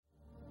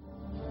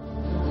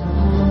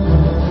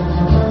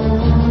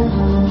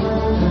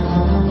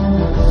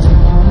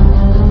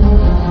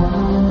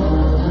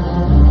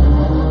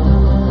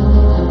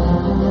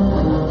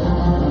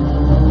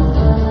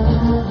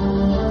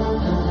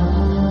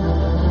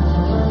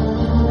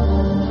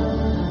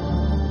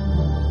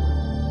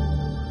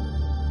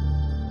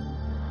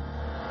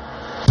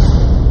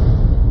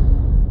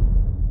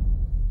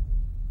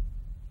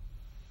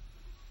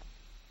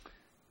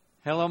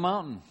Hello,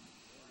 Mountain.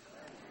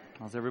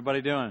 How's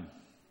everybody doing?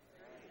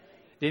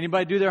 Did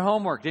anybody do their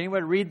homework? Did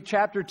anybody read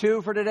chapter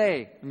 2 for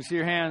today? Let me see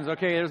your hands.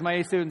 Okay, there's my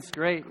A students.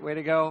 Great, way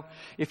to go.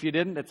 If you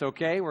didn't, it's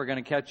okay. We're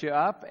going to catch you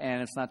up,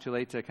 and it's not too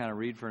late to kind of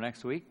read for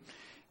next week.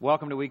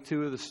 Welcome to week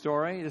 2 of the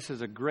story. This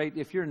is a great,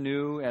 if you're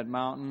new at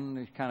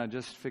Mountain, kind of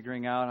just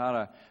figuring out how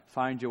to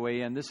find your way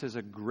in, this is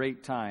a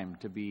great time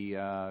to be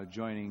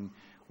joining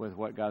with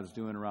what God's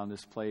doing around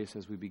this place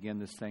as we begin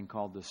this thing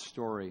called the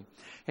story.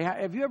 Hey,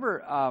 have you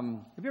ever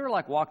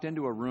like walked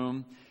into a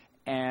room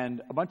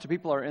and a bunch of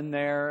people are in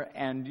there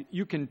and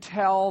you can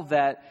tell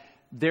that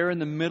they're in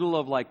the middle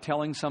of like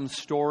telling some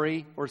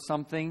story or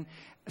something,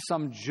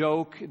 some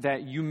joke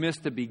that you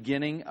missed the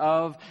beginning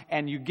of,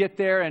 and you get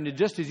there and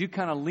just as you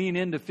kind of lean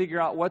in to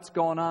figure out what's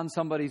going on,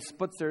 somebody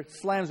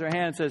slams their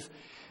hand and says,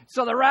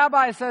 "So the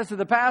rabbi says to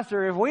the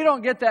pastor, if we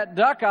don't get that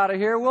duck out of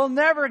here, we'll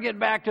never get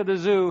back to the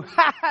zoo."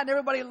 And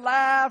everybody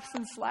laughs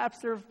and slaps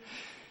their,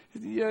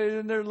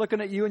 and they're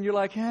looking at you and you're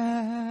like,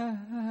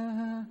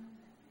 I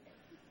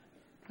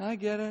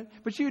get it.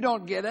 But you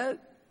don't get it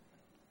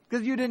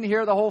because you didn't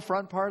hear the whole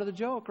front part of the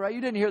joke, right?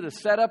 You didn't hear the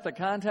setup, the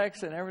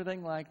context, and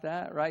everything like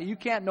that, right? You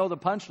can't know the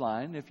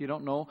punchline if you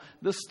don't know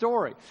the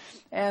story.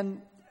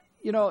 And,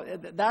 you know,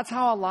 that's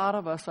how a lot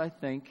of us, I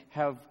think,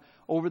 have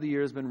over the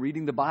years been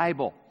reading the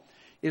Bible.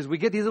 Is we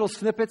get these little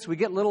snippets, we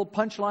get little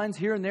punchlines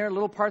here and there,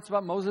 little parts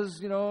about Moses,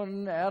 you know,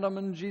 and Adam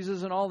and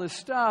Jesus and all this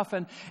stuff.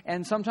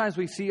 And sometimes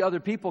we see other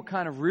people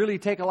kind of really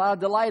take a lot of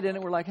delight in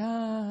it. We're like,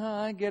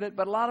 I get it.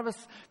 But a lot of us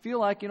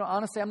feel like, you know,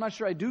 honestly, I'm not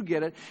sure I do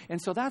get it.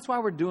 And so that's why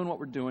we're doing what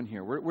we're doing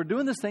here. We're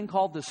doing this thing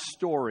called the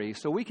story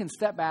so we can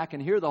step back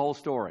and hear the whole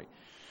story.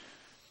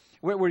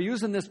 We're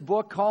using this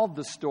book called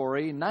The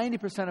Story,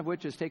 90% of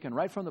which is taken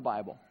right from the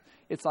Bible.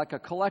 It's like a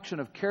collection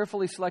of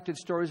carefully selected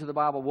stories of the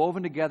Bible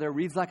woven together,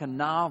 reads like a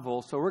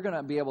novel, so we're going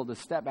to be able to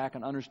step back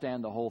and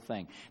understand the whole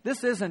thing.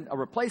 This isn't a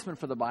replacement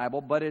for the Bible,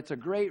 but it's a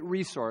great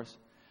resource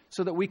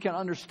so that we can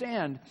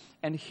understand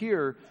and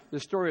hear the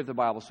story of the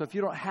Bible. So if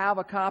you don't have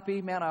a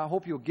copy, man, I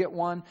hope you'll get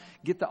one.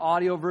 Get the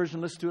audio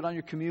version, listen to it on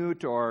your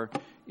commute, or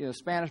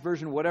Spanish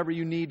version, whatever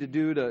you need to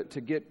do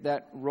to get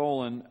that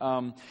rolling.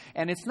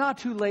 And it's not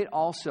too late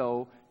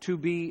also to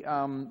be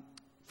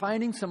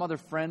finding some other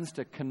friends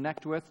to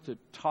connect with, to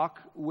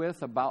talk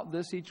with about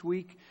this each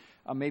week.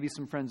 Maybe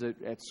some friends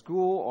at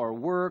school or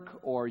work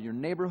or your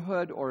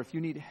neighborhood, or if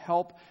you need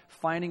help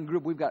finding a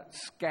group, we've got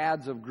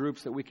scads of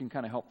groups that we can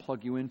kind of help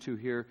plug you into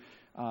here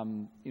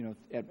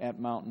at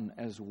Mountain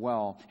as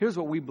well. Here's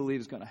what we believe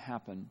is going to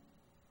happen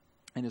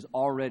and is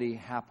already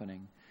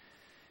happening.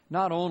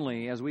 Not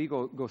only, as we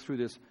go through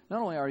this,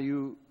 not only are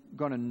you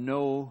going to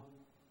know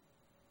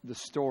the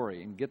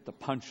story and get the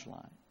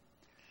punchline,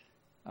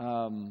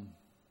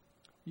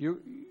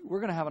 we're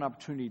going to have an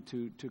opportunity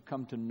to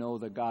come to know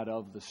the God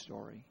of the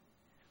story.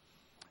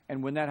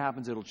 And when that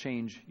happens, it'll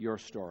change your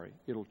story.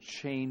 It'll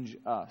change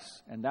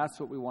us. And that's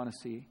what we want to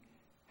see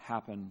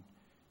happen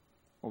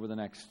over the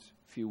next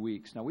few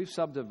weeks. Now, we've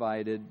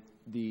subdivided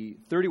the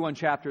 31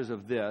 chapters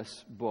of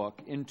this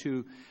book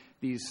into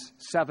these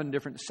 7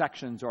 different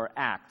sections or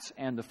acts.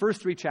 And the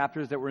first 3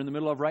 chapters that we're in the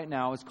middle of right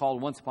now is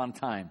called Once Upon a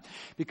Time.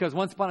 Because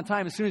once upon a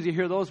time, as soon as you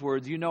hear those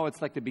words, you know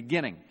it's like the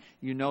beginning.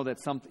 You know that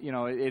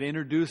it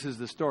introduces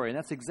the story. And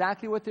that's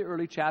exactly what the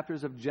early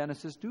chapters of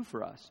Genesis do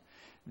for us.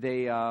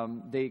 They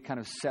kind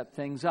of set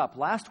things up.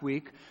 Last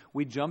week,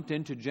 we jumped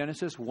into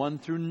Genesis 1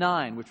 through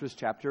 9, which was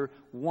chapter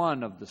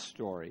 1 of the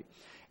story.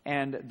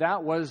 And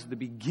that was the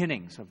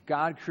beginnings of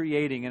God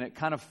creating, and it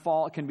kind of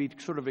can be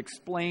sort of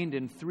explained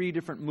in 3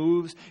 different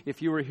moves.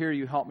 If you were here,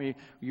 you help me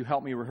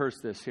rehearse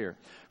this here.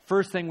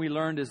 First thing we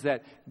learned is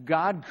that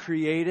God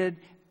created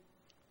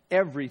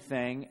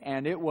everything,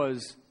 and it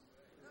was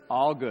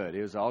all good.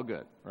 It was all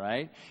good,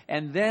 right?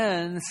 And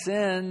then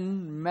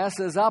sin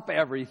messes up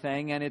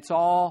everything, and it's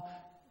all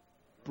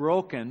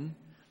broken.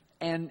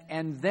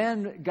 And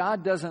then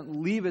God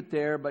doesn't leave it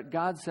there, but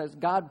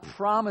God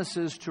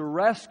promises to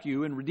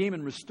rescue and redeem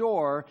and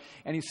restore.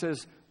 And He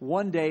says,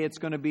 one day it's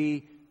going to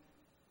be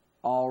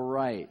all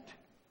right.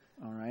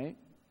 All right?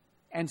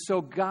 And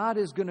so God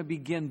is going to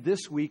begin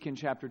this week in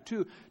chapter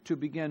 2 to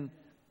begin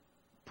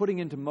putting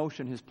into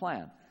motion His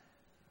plan.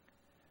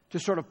 To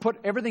sort of put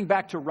everything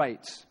back to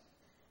rights.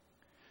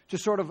 To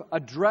sort of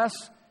address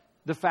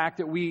the fact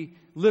that we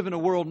live in a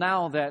world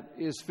now that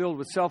is filled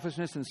with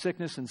selfishness and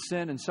sickness and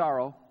sin and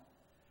sorrow.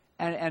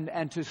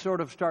 And to sort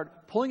of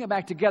start pulling it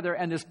back together.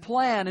 And this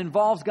plan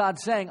involves God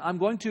saying, I'm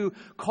going to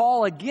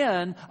call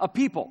again a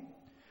people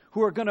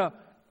who are going to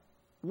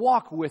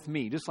walk with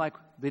me, just like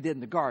they did in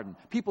the garden.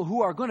 People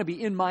who are going to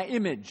be in my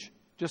image,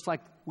 just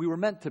like we were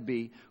meant to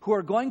be. Who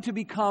are going to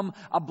become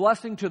a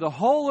blessing to the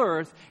whole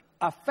earth,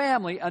 a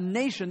family, a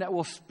nation that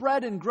will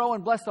spread and grow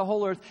and bless the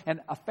whole earth,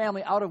 and a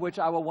family out of which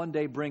I will one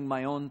day bring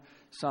my own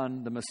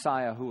Son, the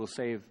Messiah, who will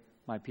save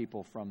my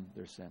people from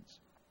their sins.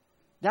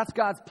 That's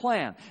God's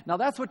plan. Now,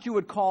 that's what you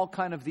would call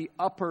kind of the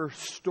upper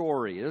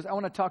story. I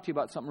want to talk to you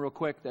about something real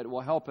quick that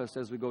will help us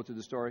as we go through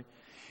the story.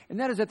 And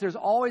that is that there's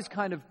always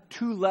kind of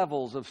 2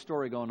 levels of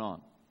story going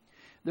on.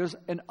 There's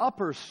an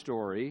upper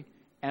story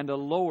and a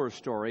lower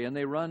story, and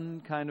they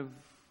run kind of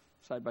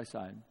side by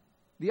side.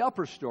 The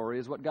upper story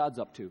is what God's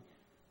up to.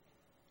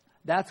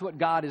 That's what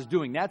God is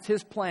doing. That's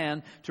His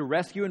plan to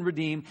rescue and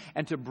redeem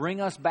and to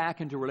bring us back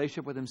into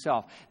relationship with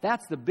Himself.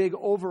 That's the big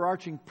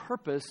overarching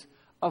purpose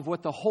of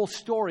what the whole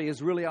story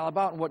is really all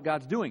about and what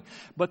God's doing.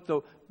 But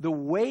the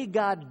way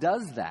God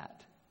does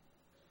that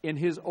in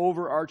His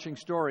overarching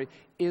story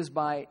is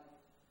by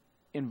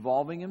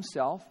involving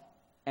Himself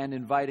and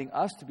inviting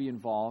us to be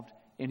involved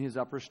in His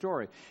upper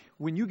story.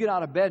 When you get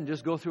out of bed and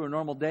just go through a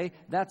normal day,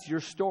 that's your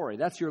story.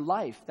 That's your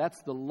life.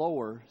 That's the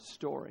lower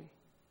story.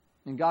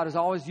 And God is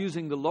always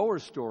using the lower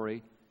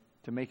story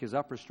to make His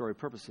upper story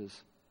purposes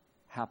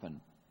happen.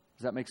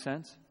 Does that make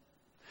sense?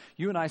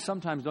 You and I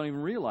sometimes don't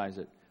even realize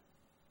it.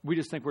 We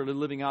just think we're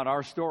living out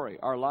our story,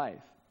 our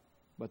life.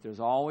 But there's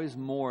always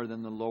more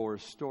than the lower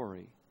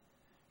story.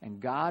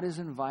 And God is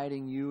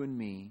inviting you and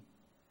me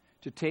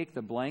to take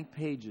the blank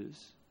pages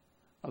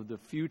of the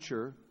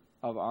future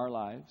of our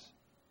lives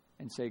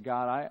and say,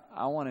 God,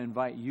 I want to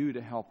invite you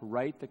to help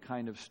write the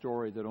kind of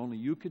story that only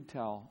you could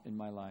tell in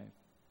my life.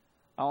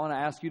 I want to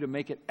ask you to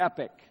make it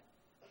epic.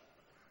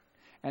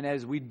 And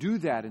as we do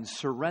that and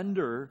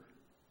surrender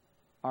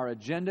our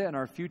agenda and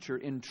our future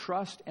in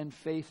trust and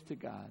faith to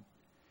God,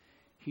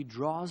 He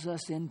draws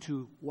us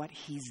into what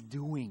He's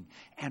doing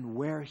and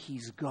where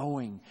He's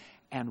going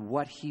and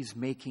what He's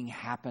making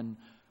happen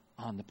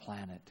on the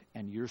planet.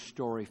 And your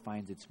story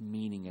finds its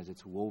meaning as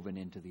it's woven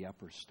into the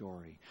upper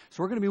story.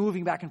 So we're going to be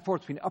moving back and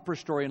forth between upper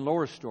story and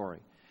lower story.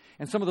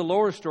 And some of the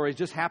lower stories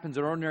just happens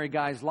in ordinary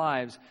guys'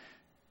 lives,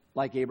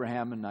 like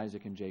Abraham and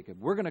Isaac and Jacob.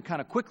 We're going to kind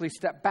of quickly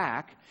step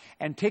back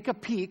and take a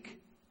peek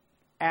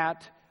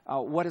at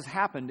what has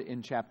happened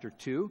in chapter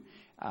 2.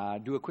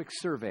 Do a quick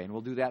survey, and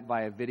we'll do that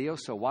via video.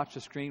 So watch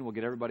the screen. We'll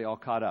get everybody all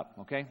caught up.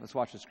 Okay? Let's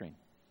watch the screen.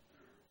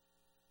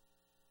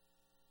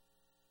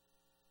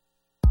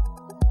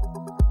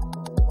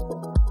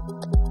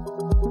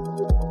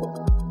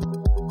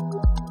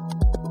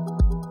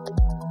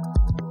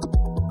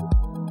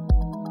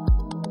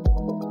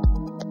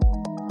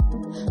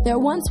 There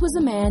once was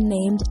a man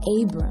named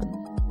Abram,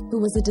 who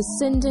was a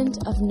descendant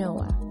of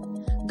Noah.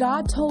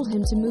 God told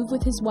him to move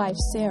with his wife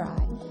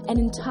Sarai, an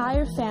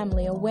entire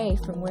family away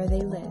from where they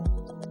lived.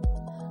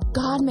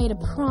 God made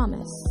a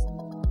promise.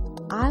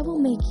 I will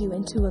make you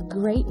into a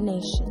great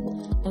nation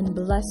and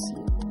bless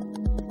you,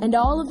 and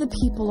all of the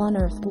people on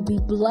earth will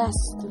be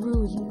blessed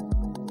through you.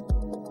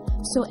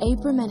 So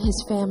Abram and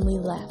his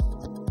family left.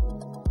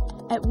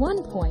 At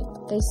one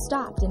point, they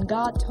stopped, and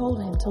God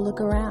told him to look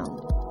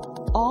around.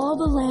 All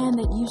the land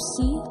that you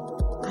see,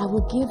 I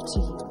will give to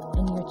you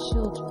and your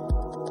children.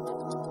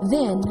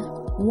 Then,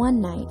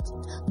 one night,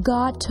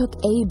 God took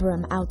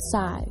Abram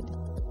outside.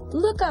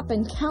 Look up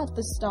and count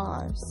the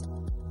stars.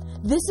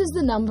 This is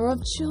the number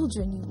of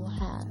children you will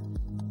have.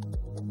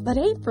 But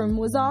Abram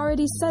was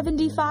already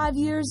 75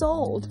 years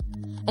old,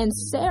 and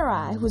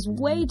Sarai was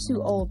way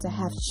too old to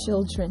have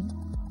children.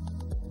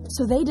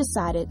 So they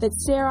decided that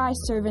Sarai's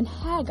servant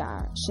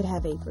Hagar should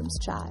have Abram's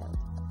child.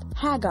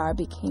 Hagar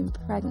became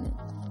pregnant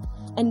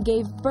and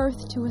gave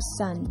birth to a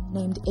son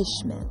named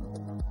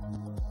Ishmael.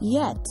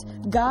 Yet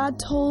God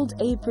told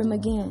Abram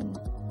again,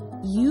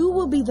 you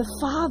will be the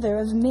father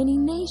of many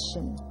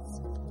nations.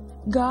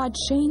 God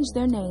changed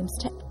their names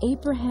to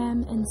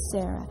Abraham and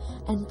Sarah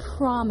and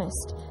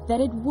promised that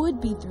it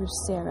would be through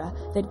Sarah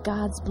that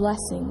God's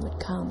blessing would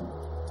come.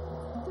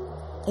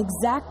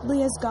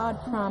 Exactly as God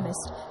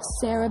promised,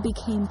 Sarah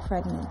became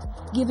pregnant,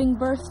 giving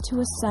birth to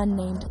a son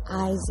named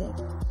Isaac.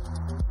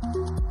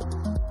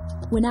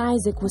 When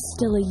Isaac was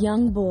still a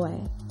young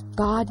boy,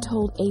 God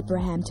told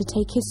Abraham to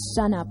take his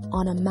son up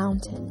on a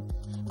mountain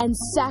and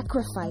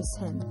sacrifice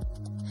him.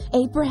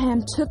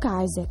 Abraham took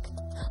Isaac,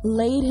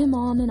 laid him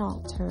on an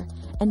altar,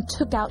 and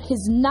took out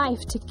his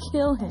knife to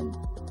kill him.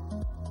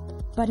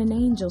 But an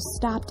angel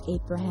stopped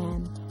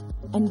Abraham,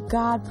 and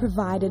God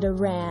provided a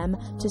ram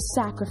to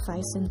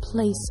sacrifice in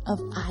place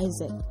of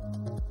Isaac.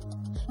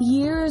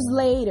 Years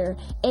later,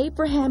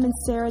 Abraham and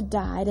Sarah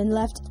died and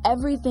left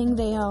everything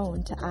they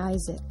owned to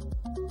Isaac.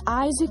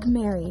 Isaac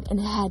married and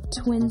had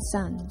twin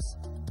sons,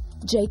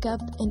 Jacob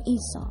and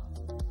Esau.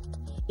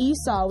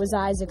 Esau was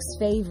Isaac's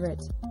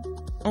favorite,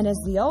 and as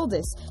the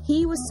oldest,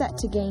 he was set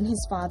to gain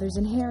his father's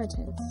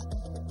inheritance.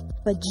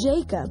 But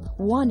Jacob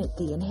wanted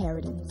the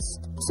inheritance,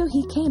 so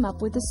he came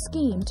up with a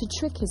scheme to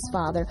trick his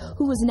father,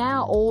 who was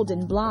now old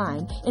and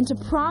blind, into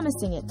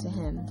promising it to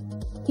him.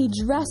 He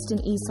dressed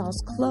in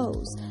Esau's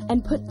clothes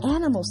and put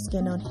animal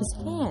skin on his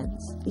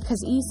hands,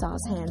 because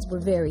Esau's hands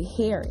were very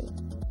hairy.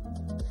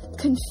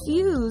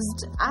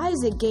 Confused,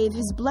 Isaac gave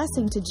his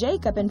blessing to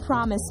Jacob and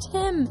promised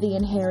him the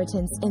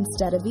inheritance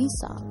instead of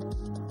Esau.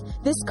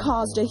 This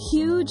caused a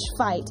huge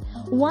fight,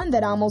 one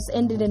that almost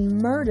ended in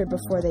murder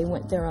before they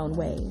went their own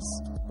ways.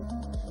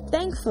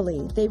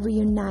 Thankfully, they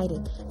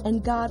reunited,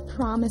 and God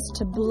promised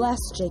to bless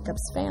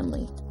Jacob's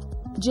family.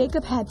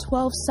 Jacob had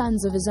 12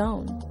 sons of his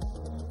own,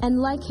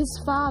 and like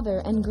his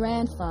father and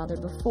grandfather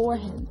before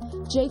him,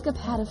 Jacob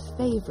had a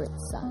favorite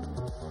son.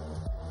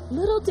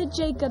 Little did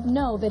Jacob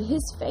know that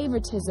his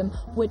favoritism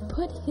would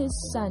put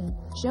his son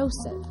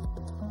Joseph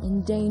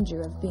in danger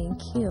of being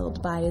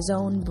killed by his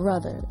own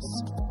brothers.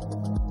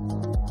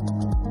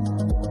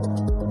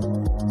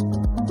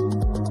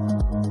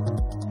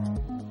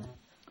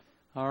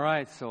 All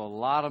right, so a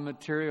lot of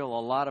material,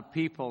 a lot of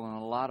people,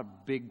 and a lot of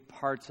big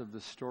parts of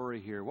the story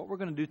here. What we're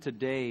going to do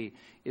today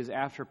is,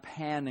 after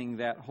panning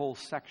that whole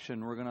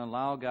section, we're going to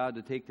allow God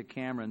to take the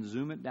camera and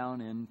zoom it down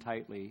in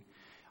tightly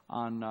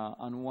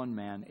on one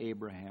man,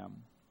 Abraham.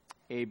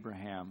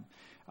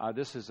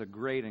 This is a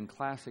great and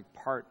classic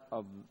part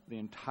of the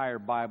entire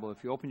Bible.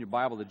 If you open your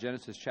Bible to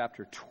Genesis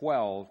chapter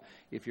 12,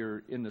 if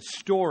you're in the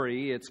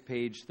story, it's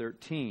page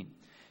 13.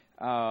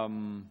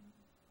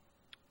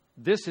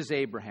 This is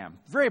Abraham.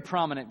 Very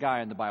prominent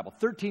guy in the Bible.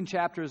 13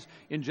 chapters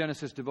in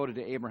Genesis devoted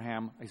to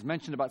Abraham. He's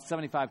mentioned about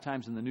 75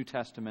 times in the New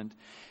Testament.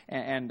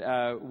 And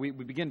we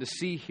begin to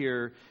see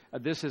here,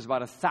 this is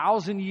about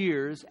 1,000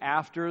 years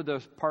after the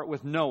part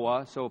with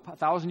Noah. So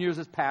 1,000 years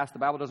has passed. The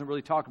Bible doesn't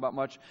really talk about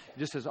much. It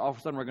just says all of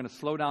a sudden we're going to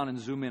slow down and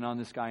zoom in on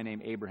this guy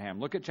named Abraham.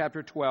 Look at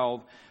chapter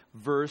 12,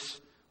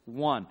 verse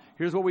 1.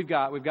 Here's what we've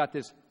got. We've got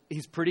this.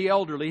 He's pretty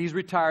elderly. He's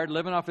retired,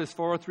 living off his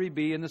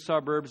 403B in the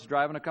suburbs,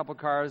 driving a couple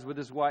cars with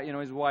his wife,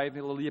 his wife,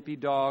 a little yippy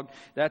dog.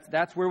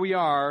 That's where we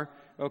are,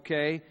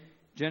 okay?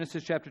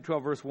 Genesis chapter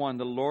 12, verse 1.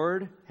 The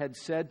Lord had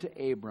said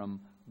to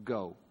Abram,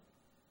 go.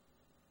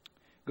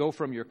 Go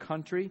from your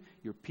country,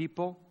 your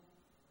people,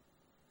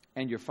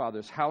 and your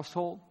father's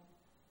household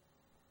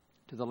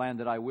to the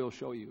land that I will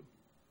show you.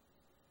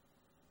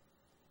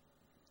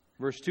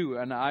 Verse 2,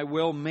 and I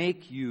will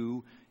make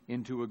you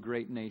into a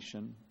great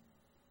nation.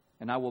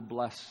 And I will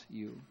bless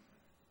you.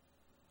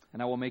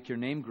 And I will make your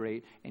name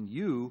great, and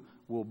you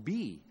will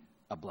be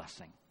a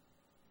blessing.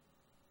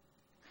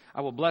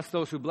 I will bless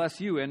those who bless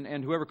you,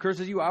 and whoever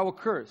curses you, I will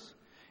curse.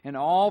 And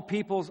all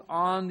peoples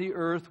on the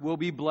earth will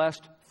be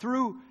blessed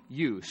through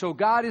you. So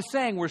God is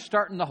saying we're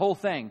starting the whole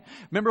thing.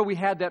 Remember, we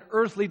had that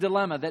earthly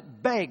dilemma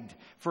that begged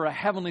for a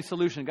heavenly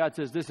solution. God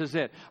says, this is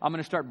it. I'm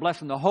going to start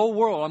blessing the whole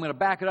world. I'm going to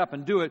back it up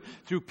and do it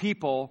through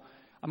people.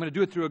 I'm going to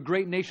do it through a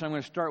great nation. I'm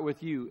going to start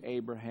with you,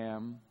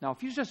 Abraham. Now,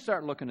 if you just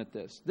start looking at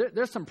this,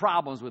 there's some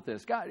problems with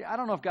this. God, I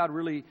don't know if God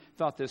really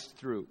thought this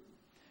through.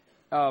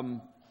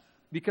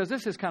 Because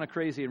this is kind of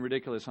crazy and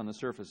ridiculous on the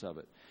surface of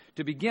it.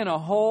 To begin a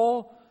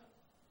whole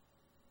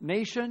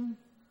nation,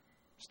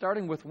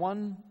 starting with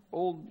one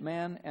old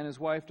man and his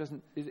wife,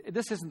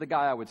 this isn't the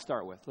guy I would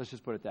start with. Let's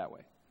just put it that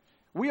way.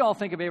 We all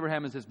think of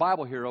Abraham as this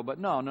Bible hero, but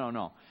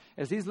no.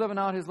 As he's living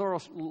out his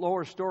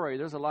lower story,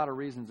 there's a lot of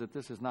reasons that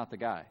this is not the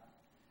guy.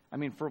 I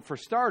mean, for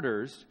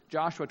starters,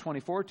 Joshua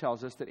 24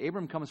 tells us that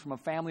Abram comes from a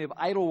family of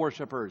idol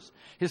worshipers.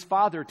 His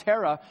father,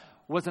 Terah,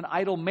 was an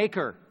idol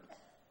maker.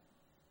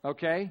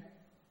 Okay?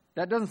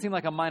 That doesn't seem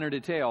like a minor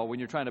detail when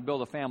you're trying to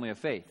build a family of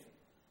faith.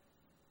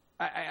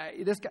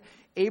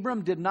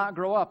 Abram did not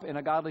grow up in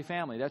a godly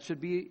family. That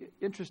should be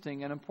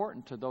interesting and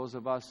important to those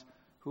of us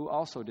who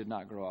also did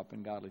not grow up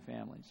in godly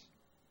families.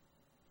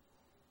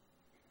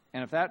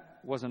 And if that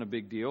wasn't a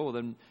big deal, well,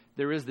 then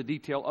there is the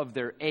detail of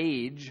their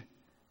age.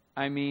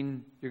 I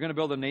mean, you're going to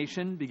build a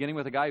nation beginning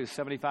with a guy who's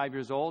 75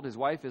 years old. His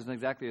wife isn't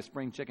exactly a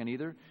spring chicken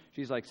either.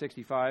 She's like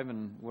 65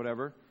 and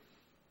whatever.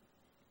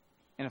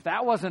 And if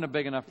that wasn't a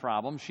big enough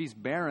problem, she's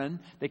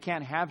barren. They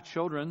can't have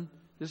children.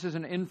 This is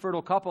an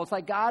infertile couple. It's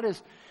like God is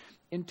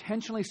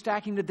intentionally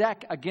stacking the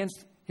deck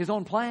against his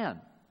own plan.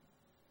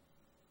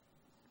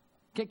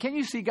 Can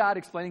you see God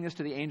explaining this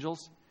to the angels?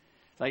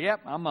 It's like,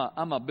 yep, I'm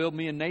a build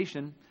me a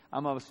nation.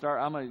 all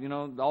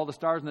the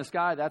stars in the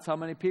sky, that's how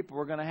many people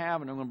we're going to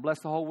have, and I'm going to bless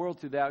the whole world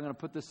through that. I'm going to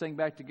put this thing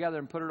back together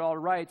and put it all to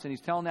rights. And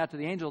he's telling that to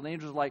the angels. And the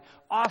angels are like,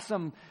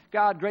 awesome,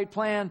 God, great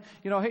plan.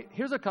 Hey,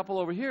 here's a couple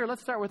over here.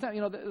 Let's start with them.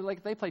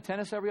 Like they play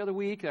tennis every other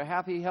week. They're a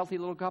happy, healthy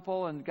little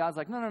couple. And God's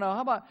like, no.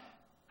 How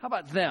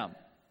about them?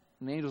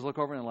 And the angels look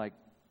over and they're like,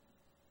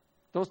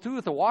 those two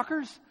with the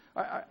walkers?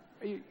 Are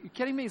you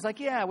kidding me? He's like,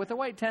 yeah, with the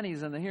white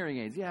tennies and the hearing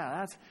aids.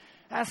 Yeah,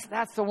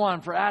 that's the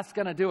one that's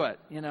going to do it,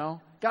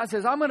 God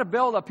says, I'm going to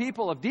build a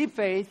people of deep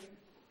faith,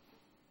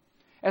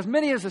 as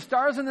many as the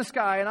stars in the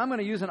sky, and I'm going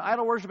to use an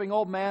idol-worshiping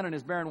old man and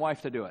his barren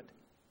wife to do it.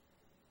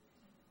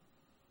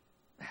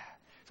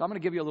 So I'm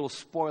going to give you a little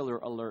spoiler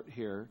alert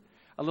here,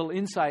 a little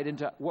insight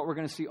into what we're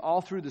going to see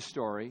all through the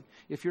story.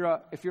 If you're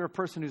a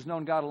person who's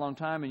known God a long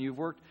time and you've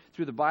worked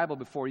through the Bible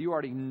before, you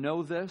already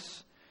know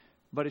this.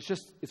 But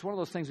it's one of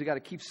those things we got to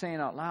keep saying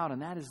out loud,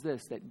 and that is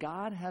this, that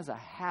God has a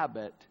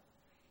habit,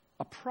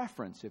 a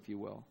preference, if you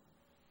will,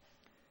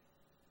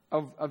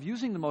 of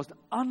using the most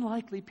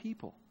unlikely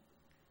people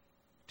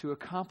to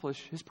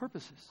accomplish his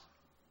purposes.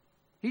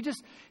 He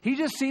just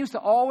seems to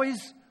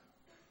always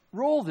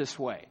roll this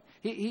way.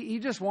 He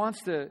just wants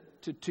to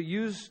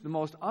use the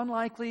most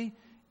unlikely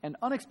and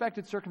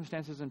unexpected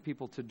circumstances and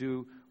people to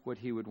do what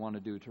he would want to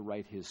do to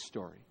write his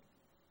story.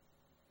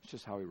 It's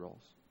just how he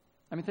rolls.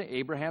 I mean, think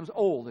Abraham's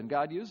old and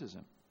God uses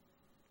him.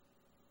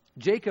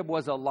 Jacob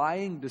was a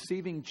lying,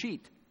 deceiving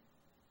cheat,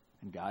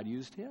 and God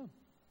used him.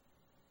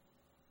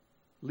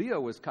 Leah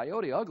was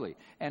coyote ugly,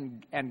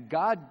 and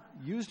God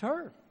used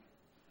her.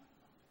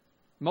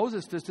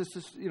 Moses just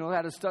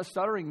had a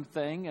stuttering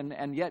thing,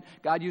 and yet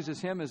God uses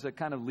him as a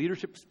kind of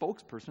leadership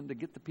spokesperson to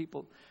get the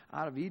people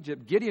out of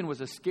Egypt. Gideon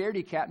was a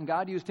scaredy cat, and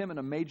God used him in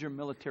a major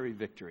military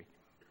victory.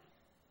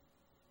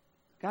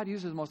 God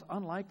uses the most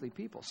unlikely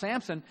people.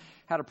 Samson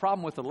had a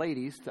problem with the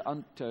ladies,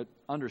 to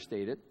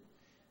understate it.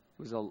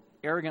 He was an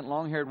arrogant,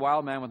 long-haired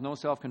wild man with no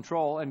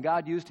self-control, and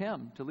God used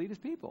him to lead his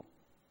people.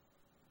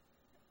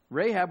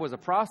 Rahab was a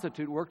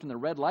prostitute, worked in the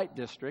red light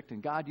district,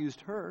 and God used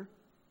her.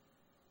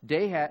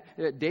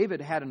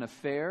 David had an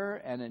affair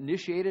and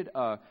initiated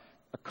a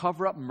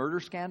cover-up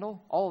murder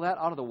scandal. All that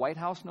out of the White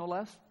House, no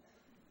less.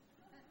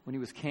 When he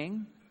was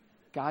king,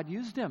 God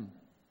used him.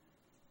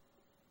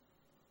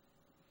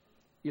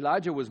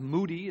 Elijah was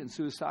moody and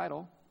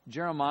suicidal.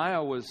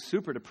 Jeremiah was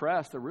super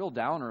depressed, a real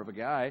downer of a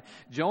guy.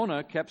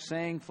 Jonah kept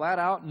saying flat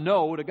out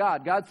no to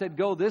God. God said,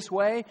 go this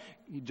way.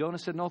 Jonah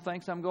said, no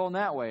thanks, I'm going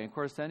that way. Of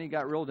course, then he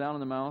got real down in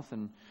the mouth,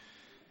 and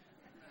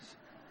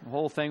the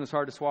whole thing was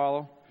hard to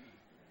swallow.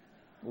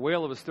 A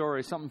whale of a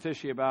story, something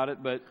fishy about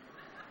it. But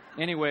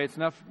anyway, it's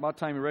about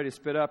time you're ready to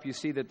spit up. You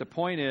see that the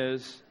point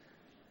is,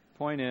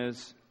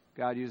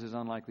 God uses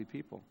unlikely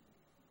people.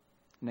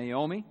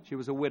 Naomi, she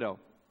was a widow.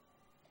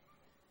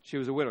 She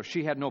was a widow.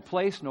 She had no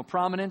place, no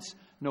prominence,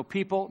 no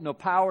people, no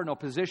power, no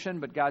position,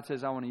 but God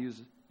says, I want to use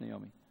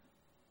Naomi.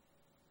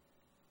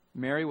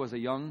 Mary was a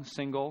young,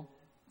 single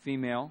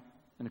female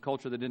in a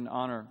culture that didn't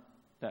honor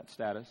that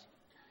status.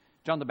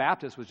 John the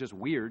Baptist was just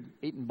weird,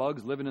 eating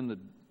bugs, living in the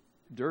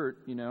dirt,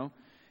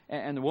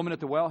 And the woman at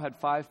the well had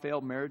 5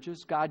 failed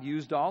marriages. God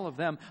used all of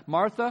them.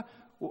 Martha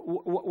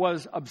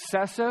was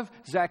obsessive.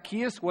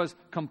 Zacchaeus was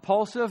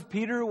compulsive.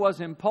 Peter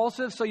was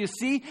impulsive. So you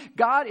see,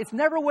 God, it's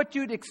never what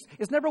you'd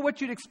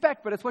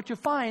expect, but it's what you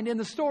find in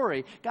the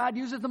story. God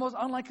uses the most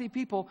unlikely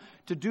people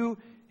to do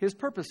his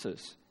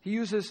purposes. He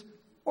uses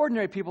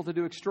ordinary people to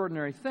do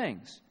extraordinary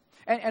things.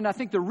 And I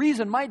think the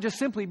reason might just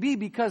simply be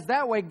because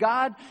that way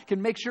God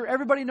can make sure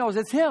everybody knows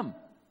it's him.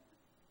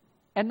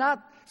 And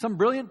not some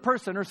brilliant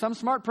person or some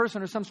smart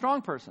person or some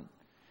strong person.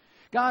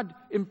 God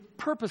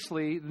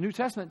purposely, the New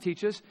Testament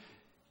teaches,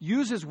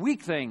 uses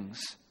weak things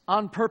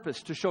on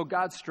purpose to show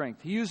God's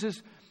strength. He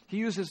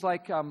uses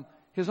like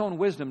his own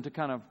wisdom to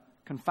kind of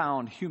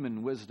confound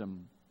human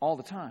wisdom all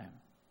the time.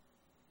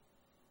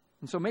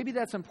 And so maybe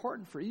that's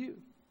important for you.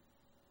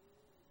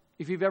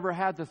 If you've ever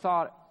had the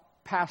thought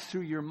pass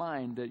through your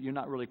mind that you're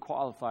not really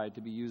qualified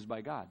to be used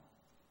by God.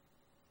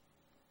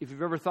 If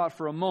you've ever thought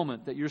for a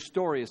moment that your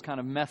story is kind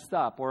of messed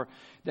up, or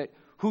that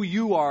who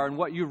you are and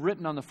what you've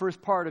written on the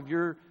first part of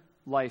your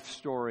life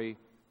story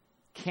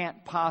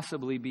can't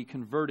possibly be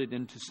converted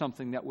into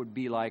something that would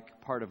be like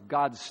part of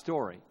God's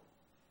story.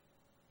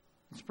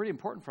 It's pretty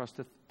important for us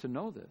to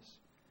know this.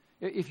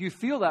 If you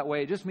feel that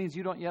way, it just means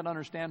you don't yet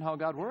understand how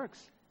God works.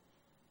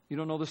 You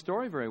don't know the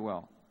story very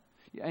well.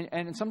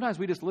 And sometimes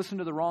we just listen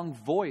to the wrong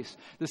voice.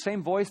 The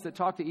same voice that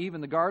talked to Eve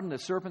in the garden, the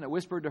serpent that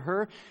whispered to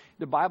her,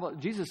 the Bible,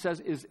 Jesus says,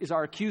 is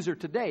our accuser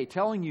today,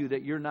 telling you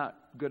that you're not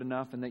good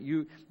enough and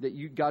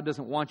that God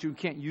doesn't want you,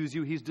 can't use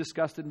you. He's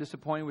disgusted and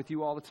disappointed with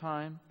you all the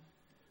time.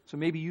 So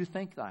maybe you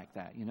think like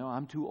that.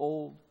 I'm too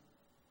old.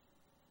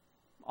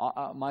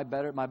 My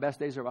best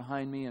days are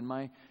behind me, and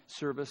my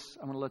service,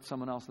 I'm going to let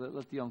someone else,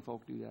 let the young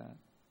folk do that.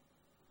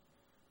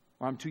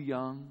 Or I'm too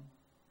young.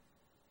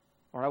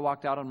 Or I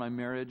walked out on my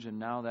marriage and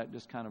now that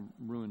just kind of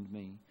ruined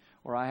me.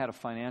 Or I had a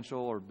financial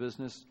or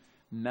business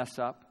mess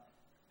up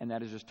and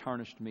that has just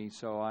tarnished me.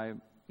 So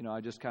I'm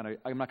not going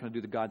to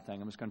do the God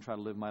thing. I'm just going to try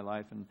to live my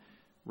life and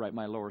write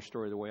my lower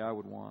story the way I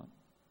would want.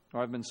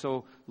 Or I've been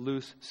so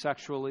loose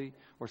sexually,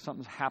 or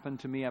something's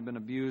happened to me, I've been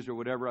abused or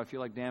whatever, I feel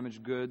like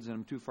damaged goods and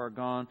I'm too far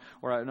gone.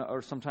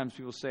 Or sometimes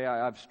people say,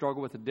 I've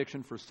struggled with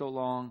addiction for so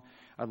long,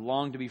 I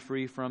long to be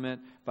free from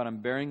it, but I'm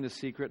bearing the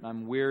secret and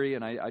I'm weary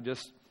and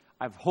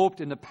I've hoped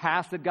in the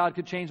past that God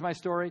could change my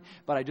story,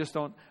 but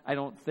I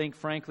don't think,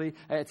 frankly,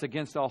 it's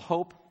against all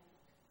hope.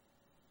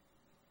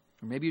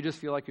 Or maybe you just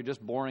feel like you're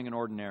just boring and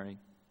ordinary.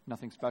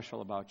 Nothing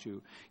special about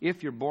you.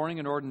 If you're boring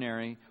and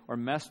ordinary, or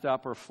messed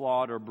up, or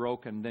flawed, or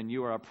broken, then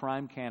you are a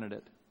prime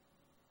candidate.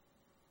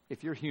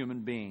 If you're a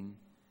human being,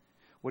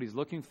 what he's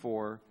looking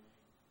for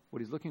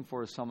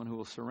is someone who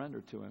will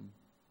surrender to him.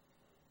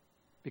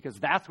 Because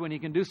that's when he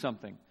can do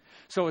something.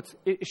 So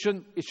it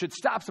should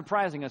stop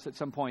surprising us at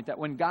some point that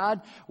when God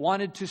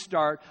wanted to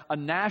start a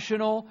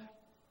national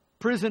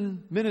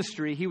prison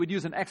ministry, he would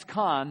use an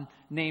ex-con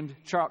named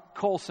Chuck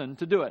Colson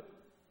to do it.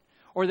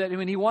 Or that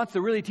when he wants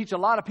to really teach a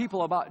lot of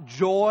people about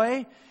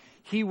joy,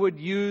 he would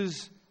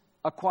use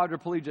a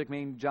quadriplegic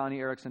named Johnny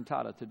Erickson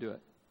Tata to do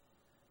it.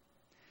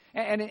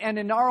 And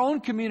in our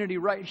own community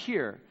right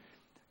here,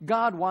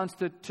 God wants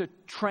to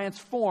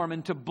transform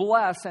and to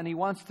bless, and He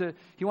wants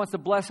to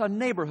bless a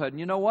neighborhood. And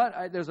you know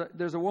what?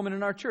 There's a woman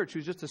in our church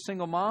who's just a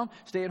single mom,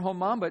 stay-at-home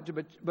mom,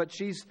 but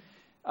she's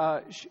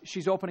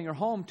opening her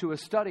home to a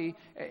study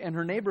in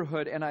her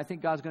neighborhood, and I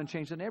think God's going to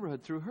change the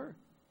neighborhood through her.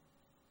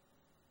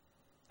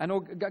 I know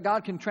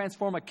God can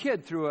transform a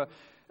kid through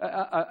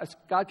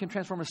God can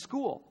transform a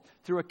school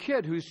through a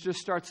kid who just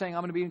starts saying,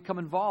 I'm going to become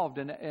involved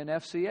in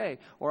FCA,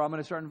 or I'm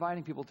going to start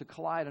inviting people to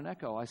Collide and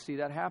Echo. I see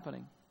that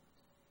happening.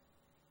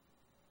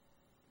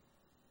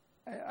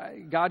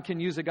 God can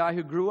use a guy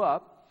who grew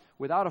up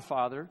without a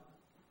father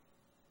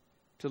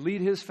to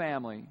lead his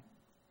family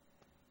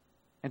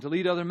and to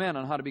lead other men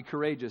on how to be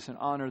courageous and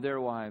honor their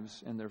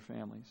wives and their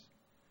families.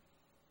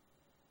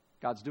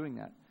 God's doing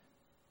that.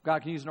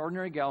 God can use an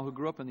ordinary gal who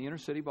grew up in the inner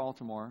city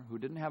Baltimore, who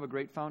didn't have a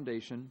great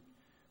foundation,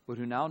 but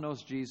who now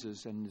knows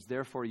Jesus and is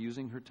therefore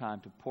using her time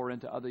to pour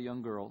into other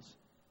young girls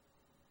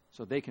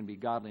so they can be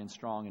godly and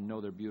strong and know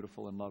they're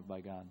beautiful and loved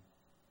by God.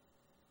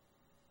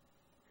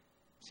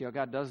 See how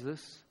God does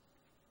this?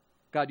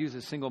 God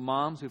uses single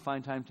moms who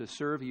find time to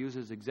serve. He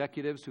uses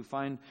executives who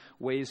find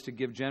ways to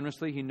give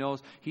generously.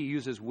 He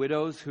uses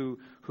widows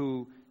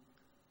who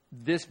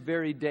this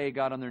very day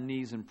got on their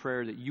knees in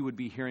prayer that you would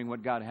be hearing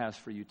what God has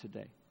for you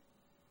today.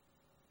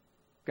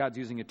 God's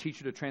using a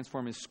teacher to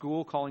transform his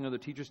school, calling other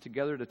teachers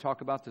together to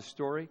talk about the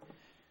story.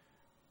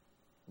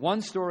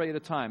 One story at a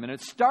time. And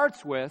it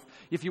starts with,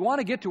 if you want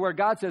to get to where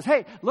God says,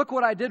 hey, look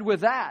what I did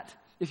with that.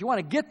 If you want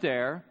to get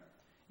there,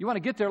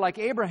 like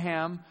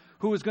Abraham,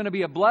 who is going to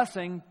be a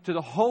blessing to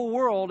the whole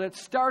world. It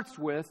starts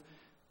with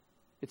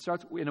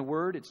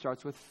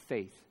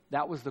faith.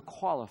 That was the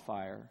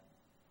qualifier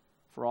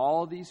for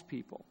all of these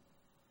people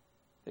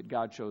that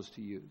God chose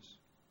to use.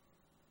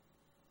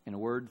 In a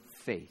word,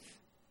 faith.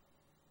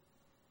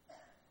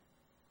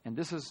 And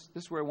this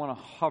is where I want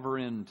to hover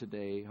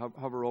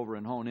over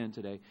and hone in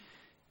today.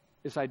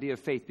 This idea of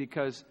faith,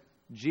 because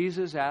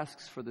Jesus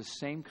asks for the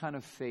same kind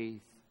of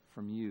faith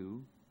from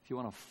you if you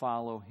want to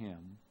follow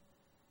him,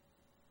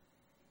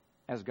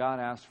 as God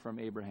asked from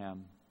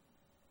Abraham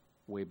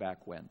way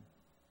back when.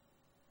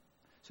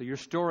 So your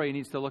story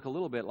needs to look a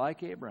little bit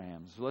like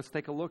Abraham's. So let's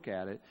take a look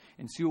at it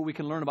and see what we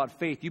can learn about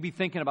faith. You be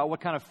thinking about what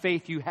kind of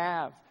faith you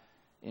have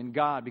in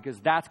God, because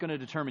that's going to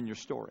determine your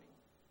story.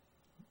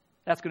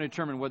 That's going to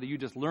determine whether you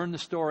just learn the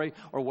story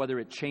or whether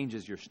it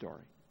changes your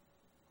story.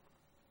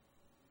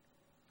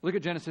 Look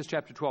at Genesis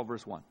chapter 12,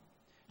 verse 1.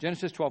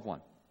 Genesis 12:1.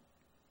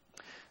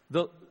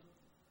 The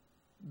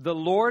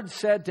Lord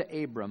said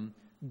to Abram,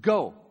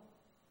 go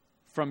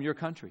from your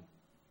country.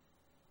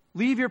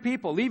 Leave your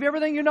people. Leave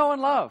everything you know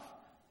and love.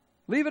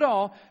 Leave it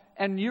all,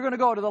 and you're going to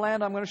go to the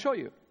land I'm going to show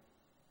you.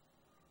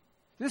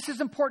 This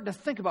is important to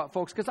think about,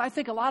 folks, because I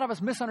think a lot of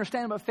us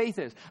misunderstand what faith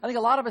is. I think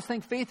a lot of us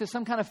think faith is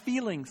some kind of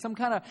feeling, some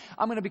kind of,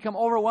 I'm going to become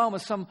overwhelmed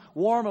with some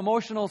warm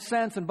emotional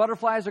sense, and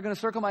butterflies are going to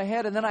circle my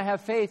head, and then I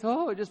have faith.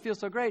 Oh, it just feels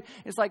so great.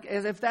 It's like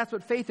as if that's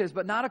what faith is,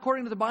 but not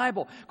according to the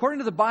Bible. According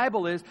to the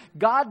Bible is,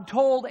 God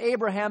told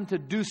Abraham to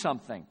do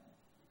something.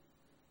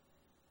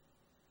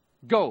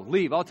 Go,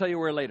 leave, I'll tell you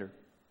where later.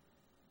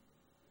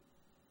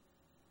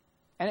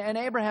 And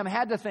Abraham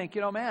had to think,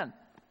 man,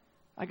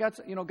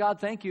 God,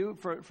 thank you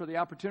for the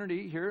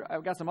opportunity here.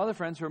 I've got some other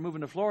friends who are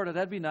moving to Florida.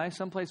 That'd be nice.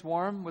 Someplace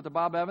warm with a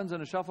Bob Evans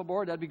and a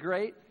shuffleboard. That'd be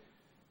great,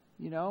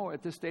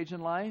 at this stage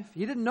in life.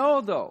 He didn't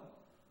know, though.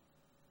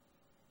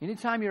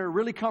 Anytime you're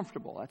really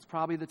comfortable, that's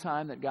probably the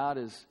time that God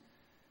is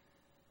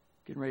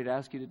getting ready to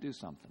ask you to do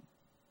something.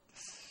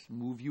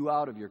 Move you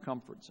out of your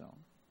comfort zone.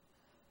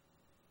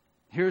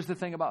 Here's the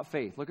thing about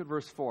faith. Look at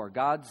verse 4.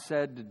 God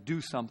said to do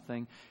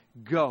something.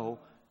 Go,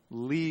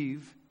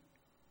 leave.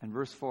 And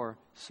verse 4,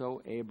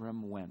 so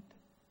Abram went,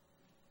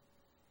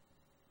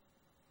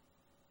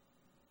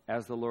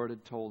 as the Lord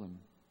had told him.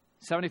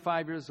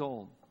 75 years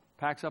old,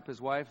 packs up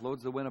his wife,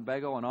 loads the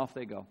Winnebago, and off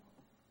they go.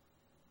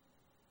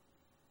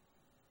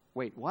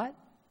 Wait, what?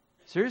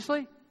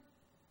 Seriously?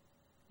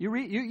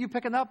 You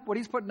picking up what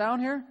he's putting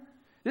down here?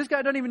 This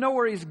guy doesn't even know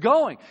where he's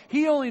going.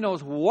 He only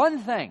knows one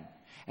thing,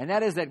 and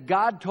that is that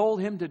God told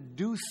him to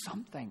do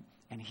something,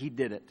 and he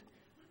did it.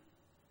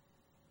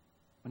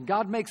 When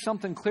God makes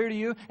something clear to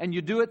you and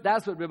you do it,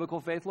 that's what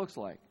biblical faith looks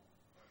like.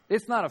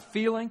 It's not a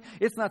feeling.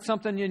 It's not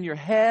something in your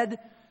head.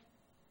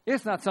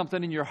 It's not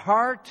something in your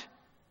heart.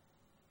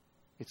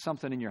 It's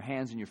something in your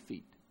hands and your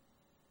feet.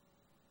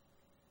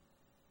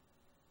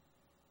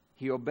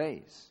 He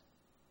obeys.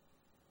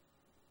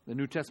 The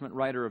New Testament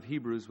writer of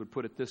Hebrews would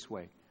put it this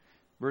way.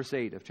 Verse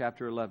 8 of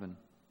chapter 11.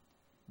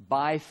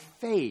 By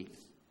faith,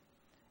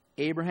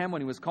 Abraham,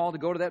 when he was called to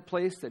go to that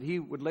place that he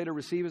would later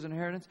receive his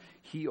inheritance,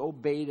 he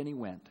obeyed and he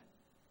went.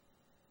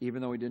 Even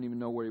though he didn't even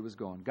know where he was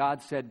going.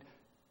 God said,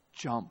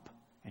 jump.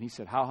 And he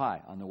said, how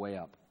high? On the way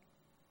up.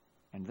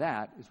 And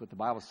that is what the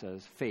Bible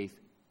says faith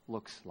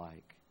looks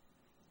like.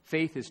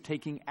 Faith is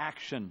taking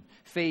action.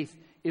 Faith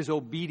is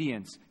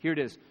obedience. Here it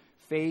is.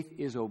 Faith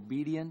is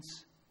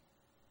obedience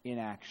in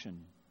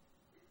action.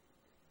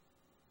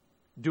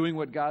 Doing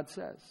what God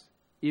says,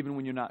 even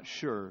when you're not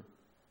sure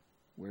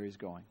where he's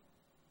going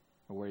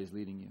or where he's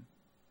leading you.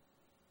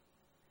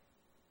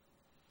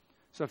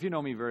 So if you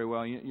know me very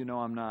well, you know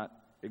I'm not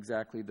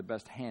exactly the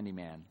best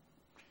handyman.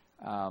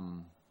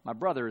 My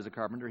brother is a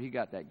carpenter. He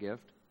got that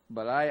gift,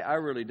 but I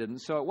really didn't.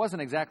 So it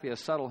wasn't exactly a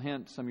subtle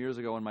hint some years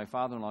ago when my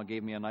father-in-law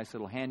gave me a nice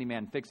little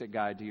handyman fix-it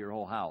guide to your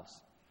whole house.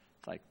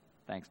 It's like,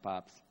 thanks,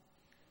 Pops.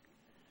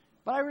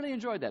 But I really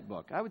enjoyed that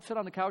book. I would sit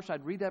on the couch,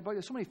 I'd read that book.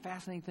 There's so many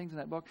fascinating things in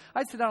that book.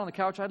 I'd sit down on the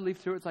couch, I'd leaf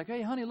through it. It's like,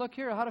 hey, honey, look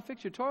here, how to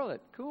fix your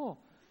toilet. Cool.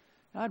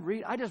 And I'd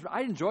read.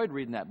 I enjoyed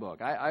reading that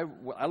book. I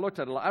looked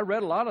at it. I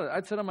read a lot of it.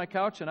 I'd sit on my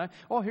couch and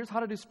here's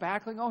how to do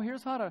spackling. Oh,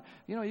 here's how to,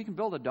 you can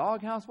build a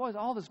doghouse. Boy,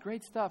 all this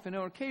great stuff. And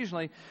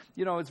occasionally,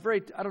 it's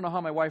very, I don't know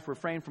how my wife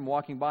refrained from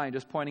walking by and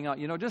just pointing out,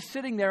 just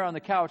sitting there on the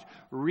couch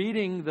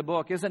reading the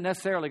book isn't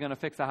necessarily going to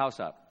fix the house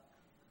up.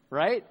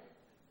 Right?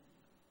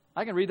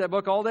 I can read that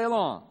book all day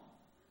long.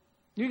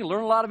 You can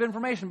learn a lot of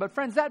information. But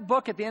friends, that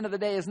book at the end of the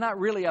day is not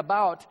really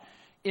about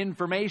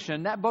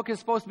information. That book is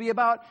supposed to be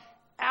about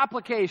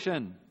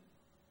application.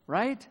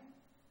 Right?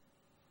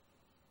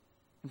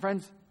 And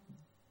friends,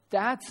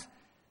 that's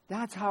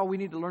how we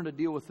need to learn to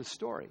deal with the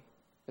story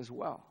as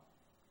well.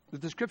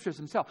 With the scriptures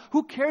themselves.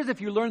 Who cares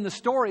if you learn the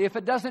story if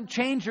it doesn't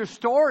change your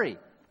story?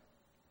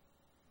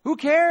 Who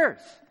cares?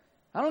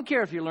 I don't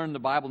care if you learn the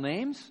Bible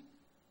names.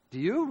 Do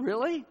you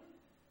really?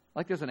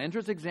 Like there's an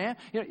entrance exam?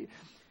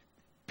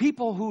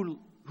 People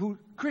who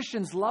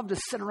Christians love to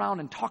sit around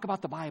and talk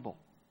about the Bible.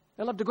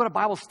 They love to go to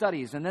Bible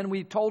studies. And then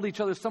we told each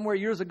other somewhere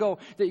years ago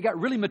that you got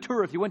really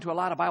mature if you went to a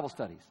lot of Bible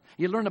studies.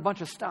 You learned a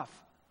bunch of stuff.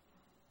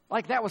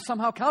 Like that was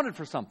somehow counted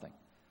for something.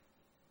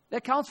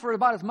 That counts for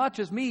about as much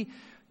as me,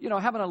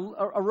 having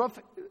a roof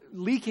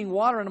leaking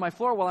water into my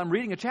floor while I'm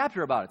reading a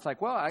chapter about it. It's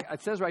like, well,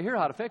 it says right here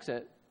how to fix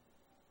it.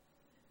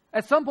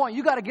 At some point,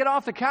 you got to get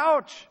off the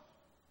couch.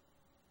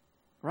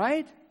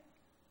 Right?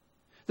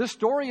 The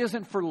story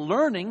isn't for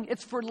learning,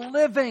 it's for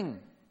living.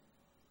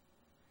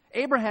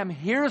 Abraham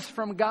hears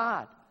from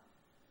God,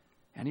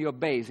 and he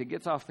obeys. He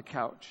gets off the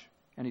couch,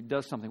 and he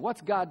does something. What's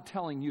God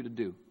telling you to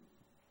do?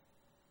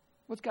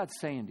 What's God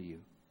saying to you?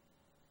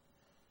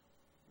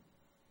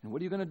 And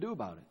what are you going to do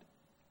about it?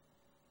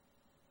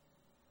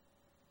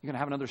 You're going to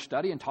have another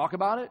study and talk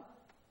about it?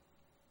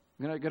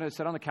 You're going to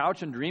sit on the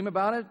couch and dream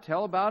about it,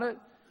 tell about it?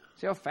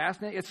 See how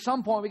fascinating? At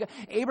some point,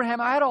 Abraham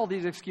had all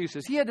these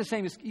excuses. He had the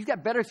same. He's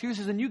got better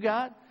excuses than you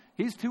got.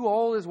 He's too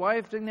old. His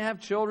wife didn't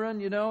have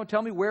children.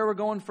 Tell me where we're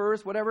going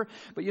first, whatever.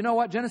 But you know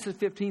what? Genesis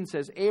 15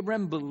 says,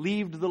 Abram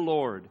believed the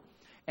Lord,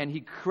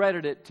 and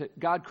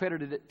God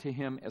credited it to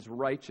him as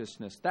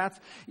righteousness. That's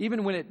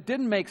even when it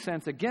didn't make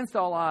sense, against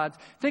all odds.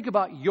 Think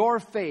about your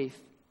faith.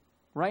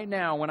 Right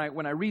now,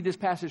 when I read this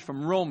passage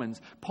from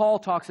Romans, Paul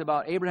talks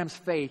about Abraham's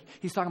faith.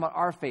 He's talking about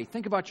our faith.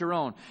 Think about your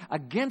own.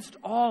 Against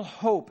all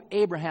hope,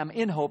 Abraham,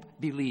 in hope,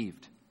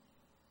 believed.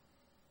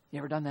 You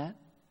ever done that?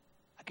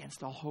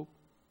 Against all hope.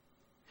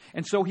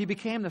 And so he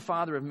became the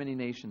father of many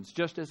nations.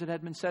 Just as it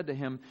had been said to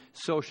him,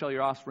 so shall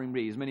your offspring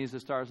be, as many as the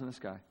stars in the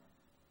sky.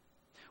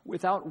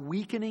 Without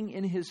weakening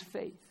in his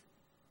faith,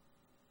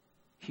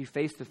 he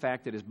faced the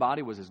fact that his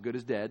body was as good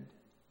as dead,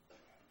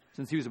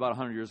 since he was about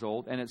 100 years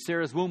old, and that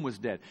Sarah's womb was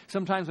dead.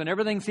 Sometimes when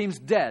everything seems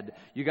dead,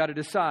 you got to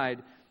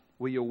decide,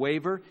 will you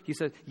waver? He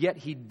says, yet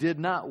he did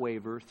not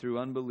waver through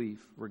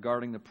unbelief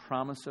regarding the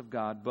promise of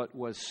God, but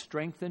was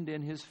strengthened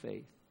in his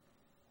faith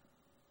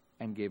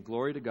and gave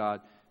glory to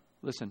God.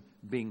 Listen,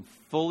 being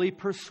fully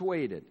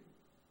persuaded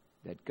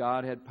that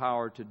God had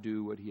power to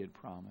do what he had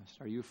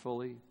promised. Are you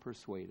fully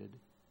persuaded?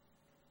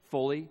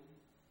 Fully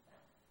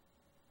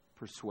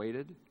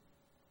persuaded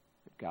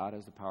that God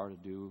has the power to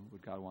do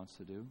what God wants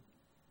to do?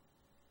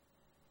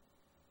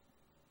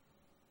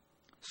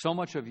 So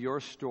much of your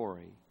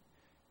story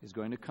is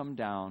going to come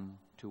down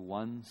to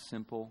one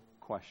simple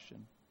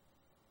question.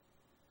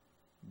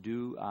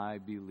 Do I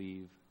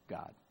believe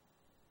God?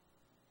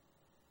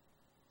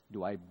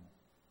 Do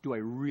I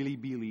really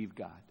believe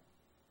God?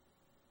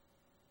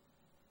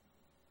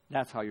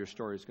 That's how your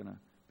story is going to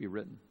be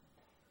written.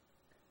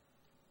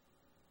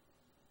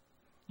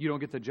 You don't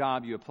get the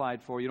job you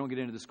applied for. You don't get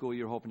into the school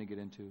you're hoping to get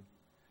into.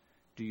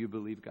 Do you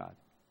believe God?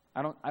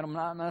 I'm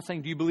not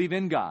saying do you believe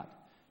in God? Do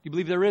you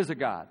believe there is a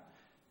God?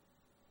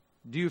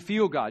 Do you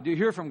feel God? Do you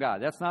hear from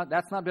God? That's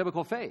not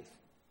biblical faith.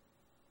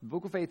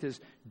 Biblical faith is,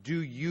 do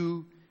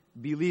you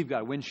believe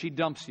God? When she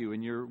dumps you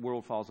and your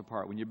world falls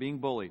apart, when you're being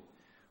bullied,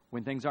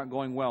 when things aren't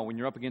going well, when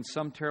you're up against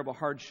some terrible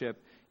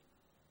hardship,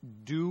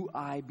 do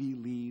I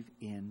believe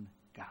in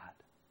God?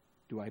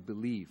 Do I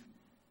believe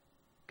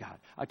God?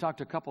 I talk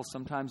to couples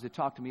sometimes. They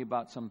talk to me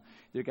about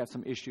they've got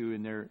some issue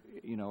in their,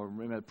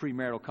 a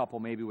premarital couple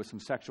maybe with some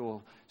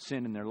sexual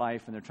sin in their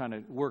life, and they're trying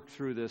to work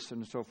through this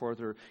and so forth,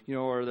 or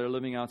they're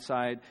living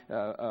outside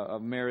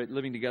of marriage,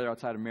 living together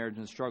outside of marriage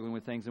and struggling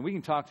with things. And we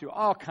can talk through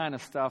all kind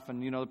of stuff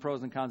and, the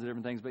pros and cons of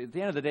different things. But at the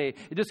end of the day,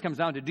 it just comes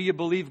down to, do you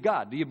believe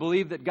God? Do you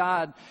believe that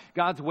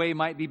God's way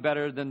might be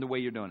better than the way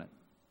you're doing it?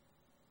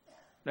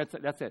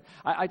 That's it.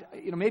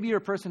 Maybe you're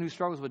a person who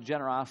struggles with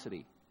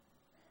generosity.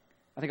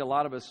 I think a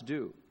lot of us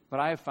do. But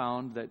I have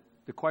found that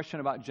the question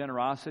about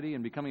generosity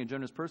and becoming a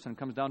generous person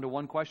comes down to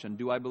one question.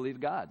 Do I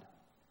believe God?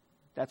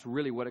 That's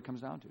really what it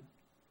comes down to.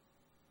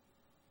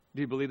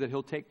 Do you believe that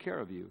He'll take care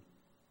of you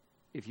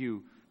if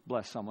you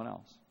bless someone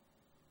else?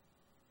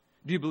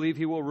 Do you believe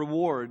He will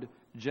reward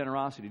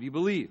generosity? Do you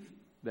believe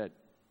that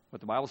what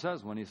the Bible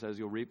says when He says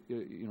you'll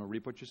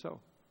reap what you sow?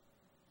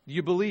 Do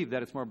you believe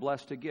that it's more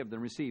blessed to give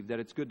than receive? That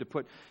it's good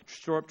to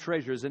store up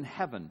treasures in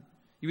heaven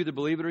You either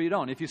believe it or you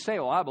don't. If you say,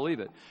 well, I believe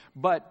it,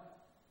 but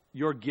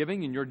your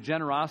giving and your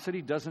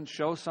generosity doesn't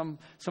show some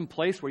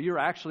place where you're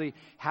actually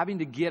having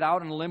to get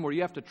out on a limb where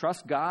you have to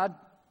trust God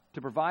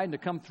to provide and to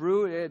come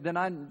through,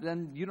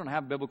 then you don't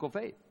have biblical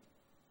faith.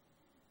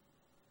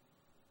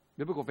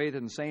 Biblical faith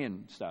isn't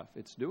saying stuff,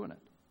 it's doing it.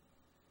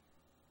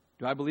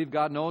 Do I believe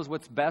God knows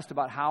what's best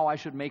about how I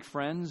should make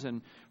friends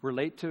and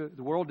relate to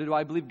the world? Do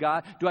I believe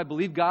God? Do I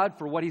believe God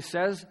for what He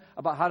says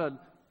about how to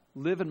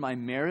live in my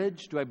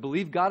marriage? Do I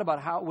believe God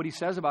about what He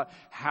says about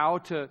how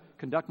to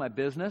conduct my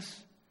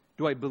business?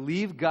 Do I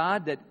believe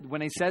God that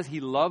when He says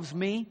He loves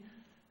me?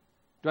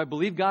 Do I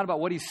believe God about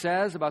what He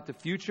says about the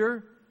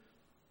future?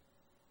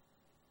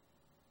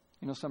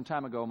 You know, some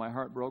time ago, my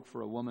heart broke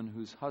for a woman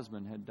whose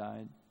husband had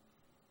died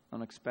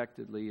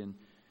unexpectedly, and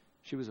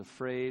she was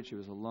afraid, she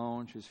was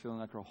alone, she was feeling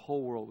like her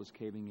whole world was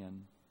caving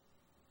in.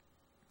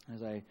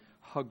 As I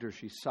hugged her,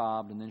 she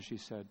sobbed, and then she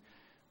said,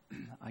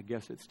 I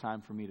guess it's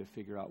time for me to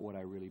figure out what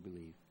I really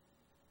believe.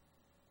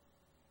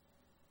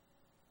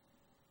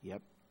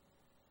 Yep.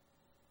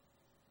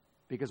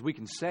 Because we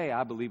can say,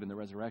 I believe in the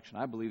resurrection.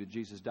 I believe that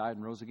Jesus died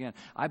and rose again.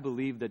 I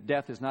believe that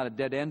death is not a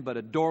dead end, but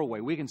a doorway.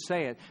 We can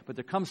say it, but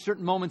there come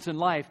certain moments in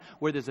life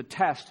where there's a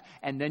test,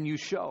 and then you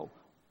show,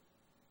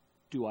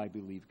 do I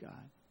believe God?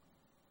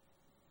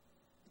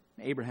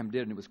 Abraham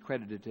did, and it was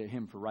credited to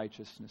him for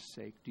righteousness'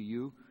 sake. Do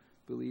you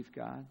believe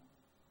God?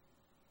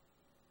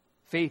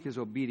 Faith is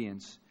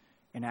obedience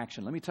in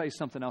action. Let me tell you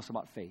something else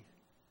about faith.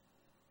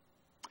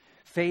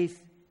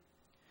 Faith,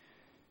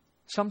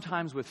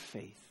 sometimes with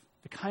faith,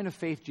 the kind of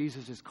faith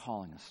Jesus is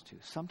calling us to.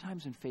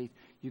 Sometimes in faith,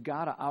 you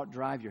got to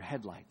outdrive your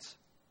headlights.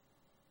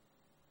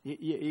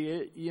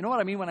 You know what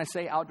I mean when I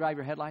say outdrive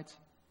your headlights?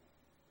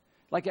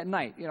 Like at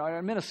night, you know,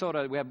 in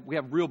Minnesota, we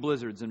have real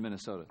blizzards in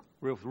Minnesota,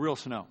 real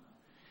snow,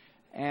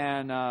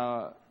 and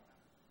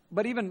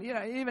but even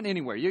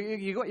anywhere,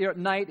 you're at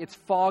night, it's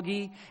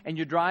foggy, and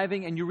you're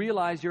driving, and you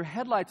realize your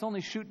headlights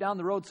only shoot down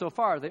the road so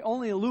far. They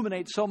only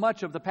illuminate so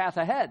much of the path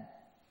ahead.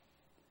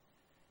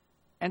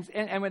 And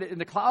when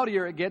the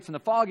cloudier it gets, and the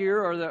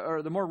foggier,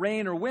 or the more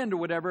rain or wind or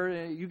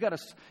whatever, you got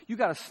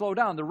to slow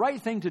down. The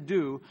right thing to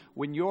do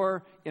when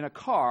you're in a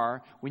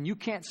car, when you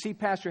can't see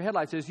past your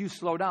headlights, is you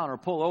slow down or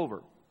pull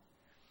over.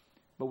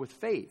 But with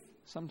faith,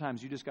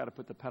 sometimes you just got to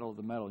put the pedal to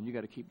the metal, and you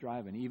got to keep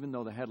driving, even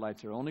though the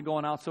headlights are only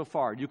going out so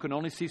far. You can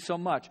only see so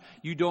much.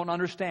 You don't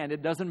understand.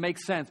 It doesn't make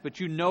sense, but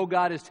you know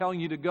God is telling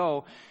you to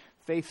go.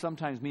 Faith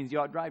sometimes means you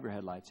outdrive your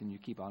headlights, and you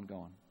keep on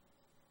going.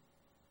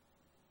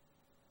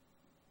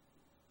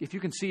 If you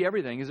can see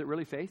everything, is it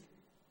really faith?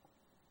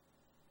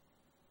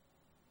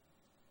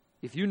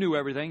 If you knew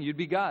everything, you'd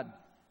be God.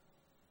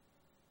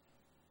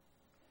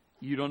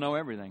 You don't know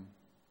everything,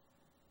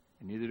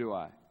 and neither do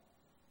I.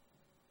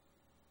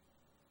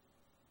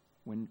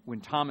 When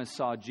Thomas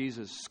saw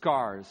Jesus'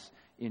 scars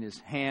in his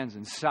hands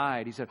and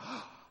side, he said,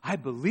 I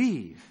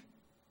believe.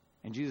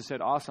 And Jesus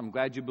said, awesome,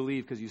 glad you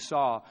believe because you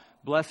saw.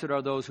 Blessed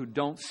are those who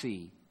don't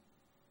see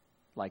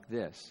like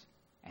this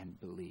and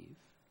believe.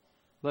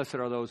 Blessed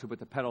are those who put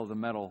the pedal to the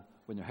metal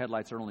when their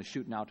headlights are only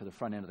shooting out to the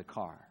front end of the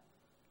car.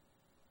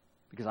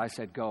 Because I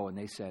said go, and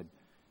they said,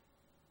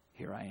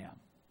 here I am.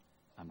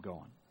 I'm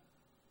going.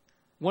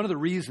 One of the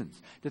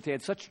reasons that they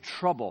had such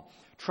trouble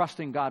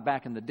trusting God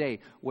back in the day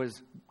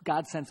was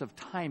God's sense of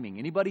timing.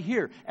 Anybody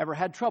here ever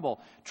had trouble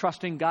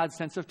trusting God's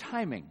sense of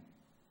timing?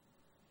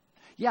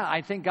 Yeah,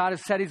 I think God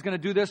has said He's going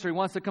to do this, or He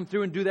wants to come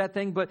through and do that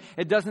thing, but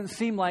it doesn't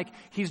seem like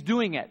He's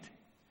doing it.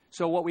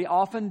 So what we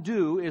often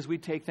do is we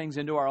take things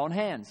into our own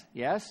hands.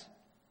 Yes?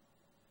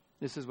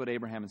 This is what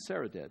Abraham and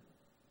Sarah did.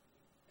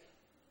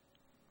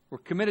 We're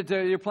committed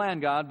to your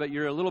plan, God, but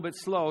you're a little bit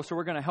slow, so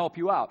we're going to help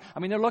you out. I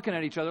mean, they're looking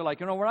at each other like,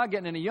 we're not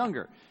getting any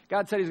younger.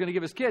 God said He's going to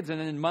give us kids, and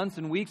then in months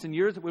and weeks and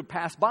years it would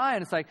pass by,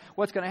 and it's like,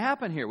 what's going to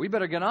happen here? We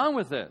better get on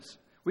with this.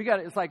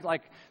 It's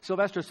like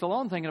Sylvester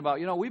Stallone thinking about,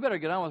 we better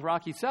get on with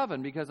Rocky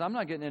 7 because I'm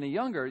not getting any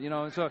younger,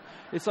 So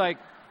it's like,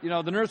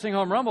 the nursing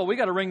home rumble, we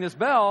got to ring this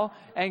bell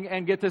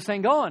and get this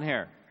thing going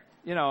here.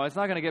 It's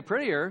not going to get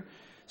prettier.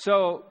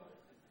 So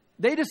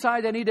they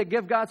decide they need to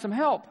give God some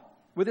help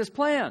with His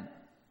plan.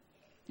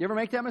 You ever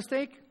make that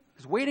mistake?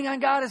 Because waiting on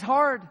God is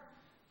hard.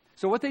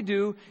 So what they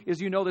do is,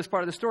 this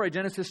part of the story,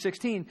 Genesis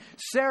 16.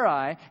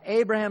 Sarai,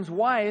 Abraham's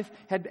wife,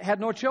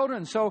 had no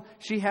children. So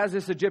she has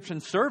this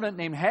Egyptian servant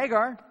named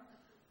Hagar.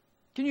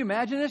 Can you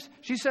imagine this?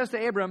 She says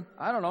to Abram,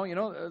 I don't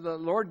know, the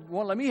Lord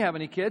won't let me have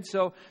any kids,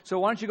 so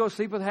why don't you go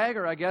sleep with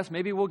Hagar, I guess.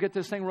 Maybe we'll get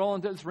this thing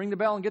rolling, just ring the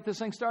bell and get this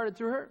thing started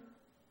through her.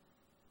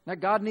 Now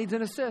God needs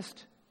an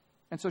assist.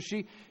 And so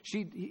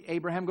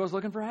Abraham goes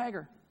looking for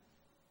Hagar.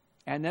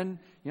 And then,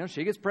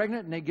 she gets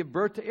pregnant and they give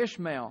birth to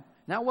Ishmael.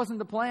 And that wasn't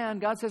the plan.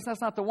 God says that's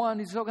not the one.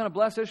 He's still going to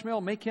bless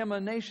Ishmael, make him a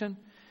nation.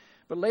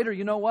 But later,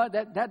 you know what?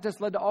 That just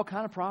led to all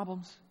kind of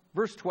problems.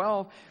 Verse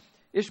 12,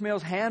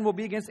 Ishmael's hand will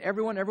be against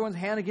everyone's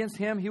hand against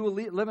him. He will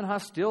live in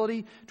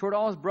hostility toward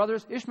all his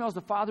brothers. Ishmael's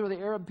the father of the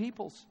Arab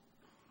peoples.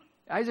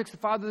 Isaac's the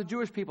father of the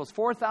Jewish peoples.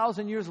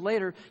 4,000 years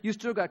later, you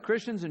still got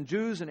Christians and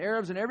Jews and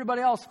Arabs and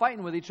everybody else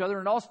fighting with each other.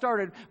 And it all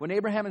started when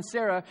Abraham and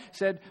Sarah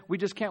said, we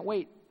just can't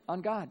wait on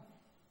God.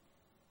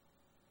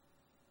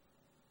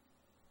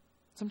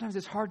 Sometimes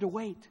it's hard to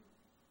wait,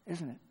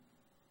 isn't it?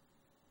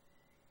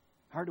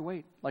 Hard to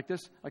wait. Like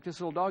this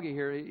little doggy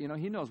here,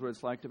 he knows what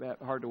it's like to be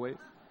hard to wait.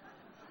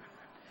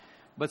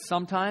 But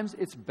sometimes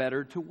it's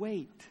better to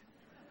wait.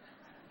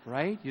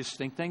 Right? You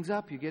stink things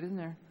up, you get in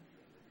there.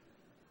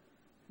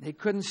 They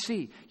couldn't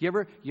see. You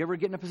ever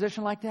get in a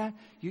position like that?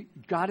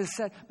 God has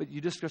said, but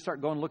you just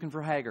start going looking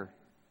for Hagar.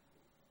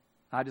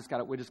 We just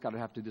got to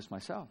have to do this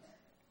myself.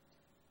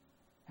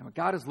 And what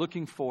God is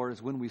looking for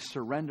is when we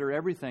surrender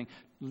everything,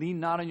 lean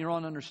not on your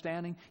own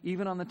understanding,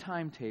 even on the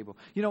timetable.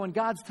 In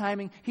God's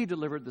timing, He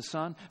delivered the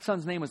son. The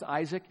son's name was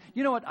Isaac.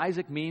 You know what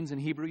Isaac means in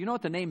Hebrew? You know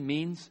what the name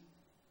means?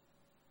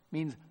 It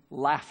means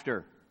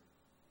laughter.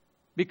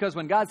 Because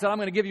when God said, I'm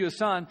going to give you a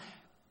son,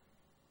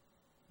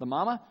 the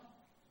mama,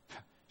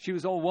 she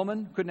was an old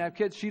woman, couldn't have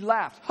kids, she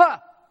laughed.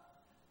 Ha!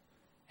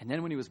 And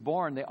then when he was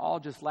born, they all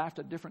just laughed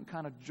a different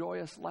kind of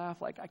joyous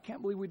laugh. Like, I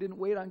can't believe we didn't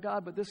wait on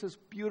God, but this is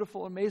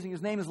beautiful, amazing.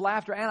 His name is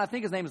Laughter. And I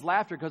think his name is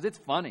Laughter because it's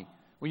funny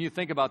when you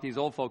think about these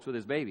old folks with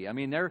his baby. I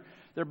mean,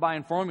 they're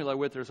buying formula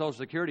with their Social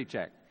Security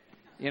check.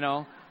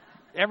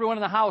 Everyone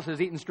in the house is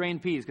eating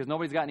strained peas because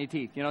nobody's got any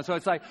teeth. So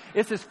it's like,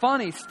 it's this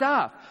funny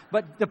stuff.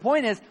 But the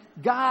point is,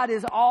 God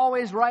is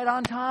always right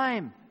on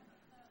time.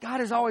 God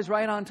is always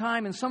right on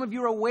time. And some of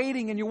you are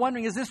waiting and you're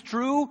wondering, is this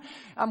true?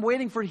 I'm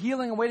waiting for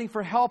healing. I'm waiting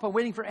for help. I'm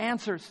waiting for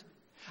answers.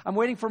 I'm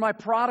waiting for my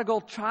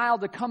prodigal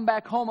child to come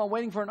back home. I'm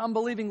waiting for an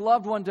unbelieving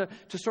loved one to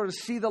sort of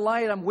see the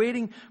light. I'm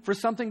waiting for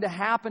something to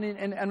happen.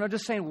 And I'm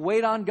just saying,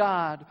 wait on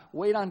God.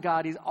 Wait on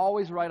God. He's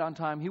always right on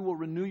time. He will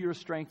renew your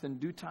strength in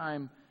due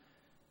time.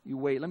 You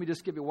wait. Let me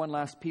just give you one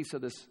last piece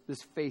of this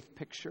faith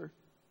picture.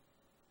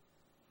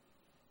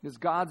 Because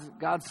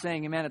God's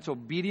saying, man, it's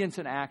obedience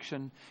in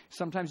action.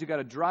 Sometimes you got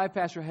to drive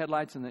past your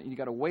headlights and you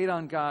got to wait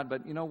on God.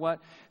 But you know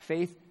what?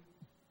 Faith,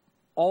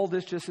 all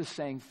this just is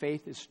saying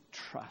faith is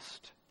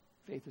trust.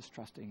 Faith is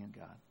trusting in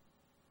God.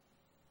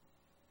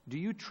 Do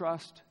you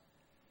trust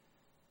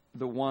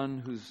the one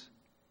who's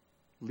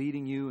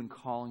leading you and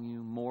calling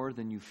you more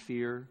than you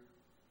fear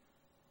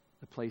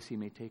the place He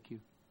may take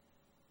you?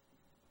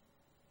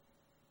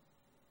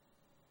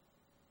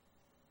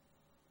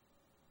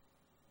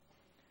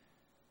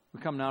 We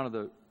come now to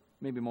the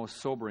maybe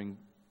most sobering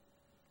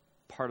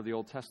part of the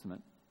Old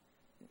Testament.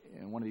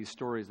 And one of these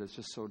stories that's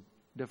just so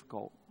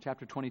difficult.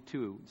 Chapter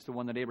 22, it's the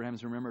one that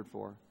Abraham's remembered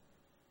for.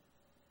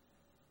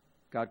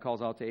 God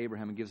calls out to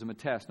Abraham and gives him a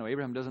test. No,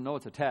 Abraham doesn't know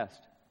it's a test.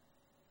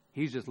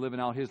 He's just living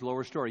out his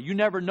lower story. You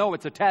never know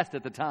it's a test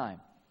at the time.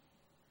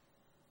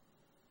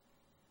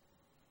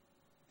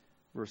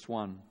 Verse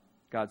 1,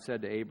 God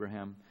said to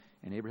Abraham,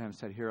 and Abraham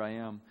said, here I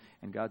am.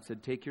 And God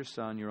said, take your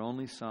son, your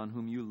only son,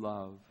 whom you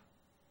love,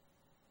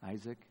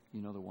 Isaac,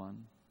 you know the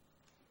one.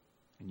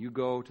 And you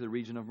go to the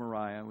region of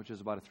Moriah, which is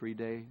about a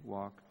 3-day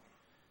walk.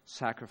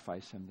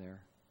 Sacrifice him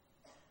there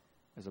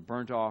as a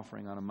burnt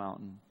offering on a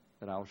mountain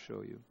that I'll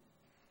show you.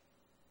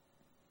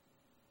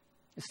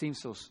 It seems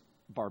so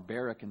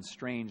barbaric and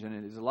strange,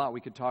 and there's a lot we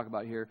could talk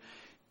about here.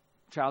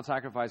 Child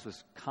sacrifice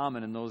was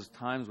common in those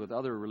times with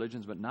other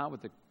religions, but not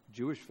with the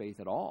Jewish faith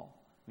at all.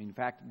 I mean, in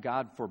fact,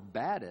 God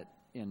forbade it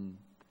in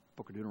the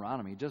book of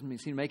Deuteronomy. It doesn't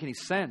seem to make any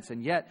sense,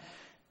 and yet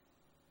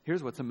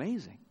here's what's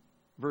amazing.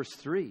 Verse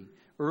 3,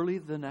 early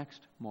the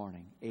next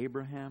morning,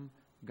 Abraham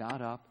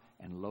got up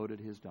and loaded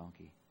his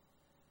donkey.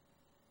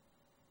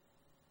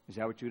 Is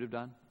that what you'd have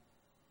done?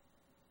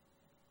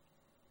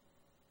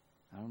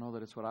 I don't know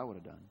that it's what I would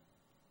have done.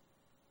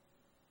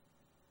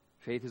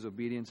 Faith is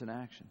obedience in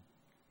action.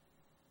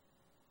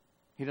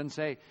 He doesn't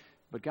say,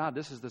 but God,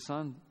 this is the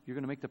son you're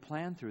going to make the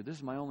plan through. This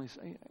is my only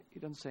son. He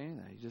doesn't say any of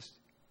that.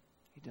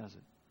 He does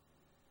it.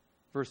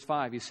 Verse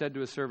 5, he said to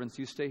his servants,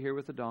 you stay here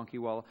with the donkey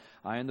while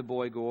I and the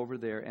boy go over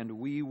there, and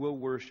we will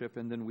worship,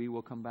 and then we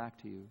will come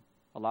back to you.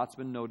 A lot's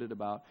been noted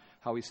about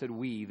how he said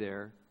we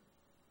there.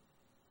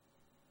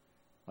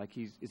 Like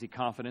is he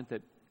confident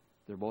that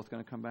they're both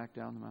going to come back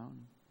down the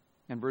mountain?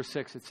 And verse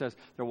 6, it says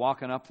they're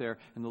walking up there,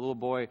 and the little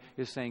boy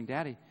is saying,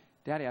 Daddy,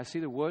 I see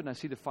the wood and I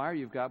see the fire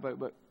you've got,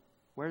 but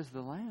where's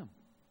the lamb?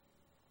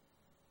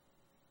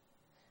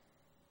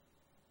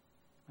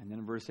 And then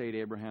in verse 8,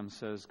 Abraham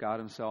says, God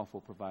himself will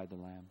provide the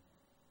lamb.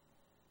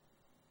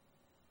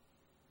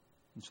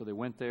 And so they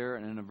went there,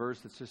 and in a verse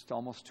that's just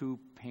almost too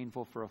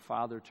painful for a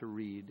father to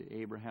read,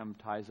 Abraham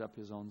ties up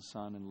his own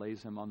son and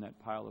lays him on that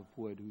pile of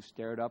wood, who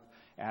stared up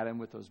at him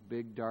with those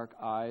big dark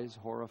eyes,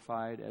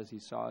 horrified as he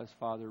saw his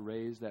father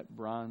raise that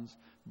bronze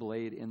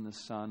blade in the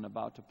sun,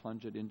 about to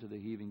plunge it into the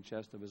heaving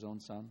chest of his own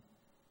son.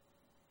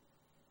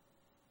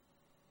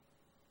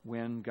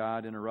 When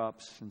God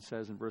interrupts and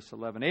says in verse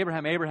 11,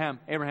 Abraham, Abraham,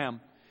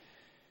 Abraham,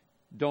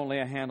 don't lay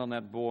a hand on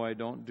that boy.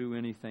 Don't do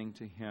anything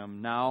to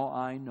him. Now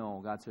I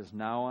know, God says,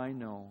 now I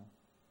know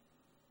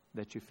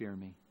that you fear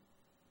me,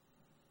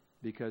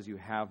 because you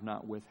have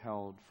not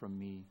withheld from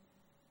me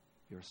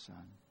your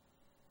son.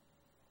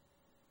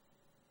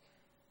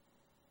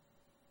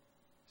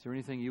 Is there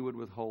anything you would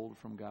withhold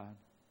from God?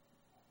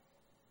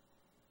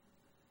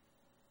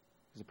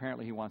 Because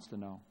apparently he wants to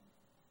know.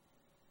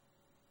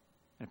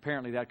 And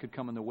apparently that could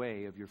come in the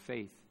way of your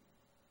faith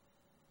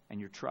and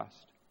your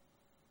trust.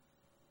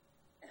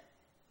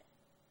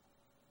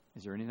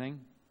 Is there anything?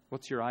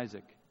 What's your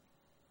Isaac?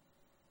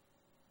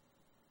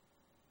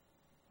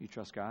 You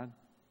trust God?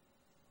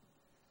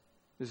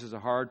 This is a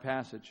hard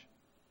passage,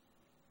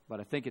 but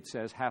I think it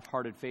says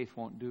half-hearted faith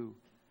won't do.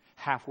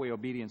 Halfway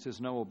obedience is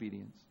no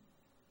obedience.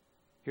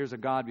 Here's a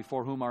God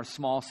before whom our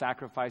small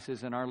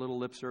sacrifices and our little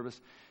lip service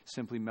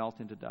simply melt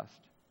into dust.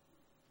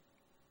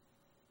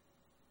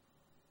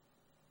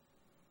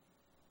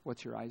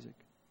 What's your Isaac?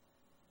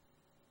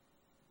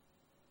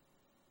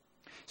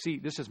 See,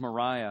 this is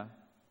Moriah,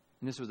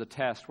 and this was a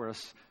test where a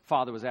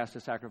father was asked to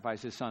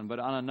sacrifice his son. But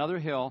on another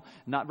hill,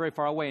 not very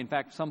far away, in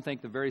fact, some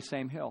think the very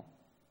same hill.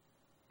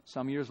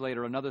 Some years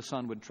later, another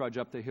son would trudge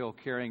up the hill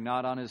carrying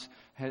not on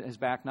his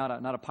back, not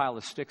a pile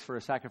of sticks for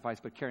a sacrifice,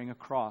 but carrying a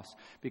cross,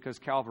 because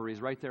Calvary is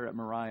right there at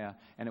Moriah,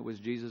 and it was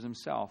Jesus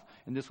himself.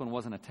 And this one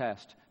wasn't a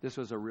test. This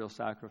was a real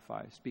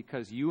sacrifice,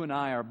 because you and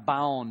I are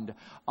bound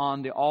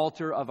on the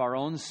altar of our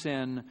own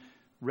sin,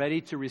 ready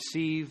to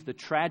receive the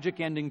tragic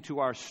ending to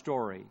our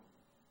story.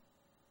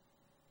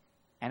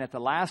 And at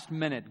the last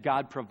minute,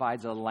 God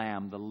provides a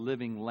lamb, the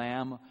living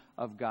Lamb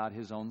of God,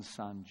 his own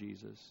Son,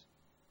 Jesus.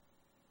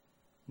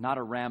 Not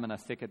a ram in a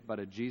thicket, but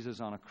a Jesus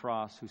on a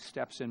cross who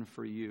steps in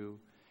for you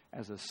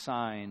as a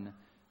sign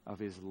of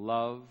his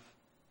love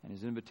and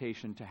his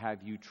invitation to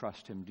have you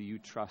trust him. Do you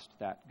trust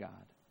that God?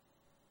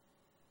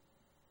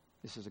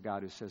 This is a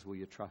God who says, will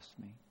you trust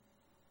me?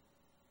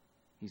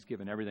 He's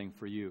given everything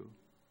for you.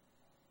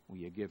 Will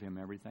you give him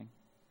everything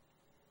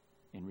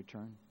in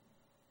return?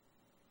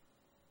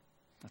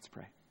 Let's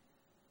pray.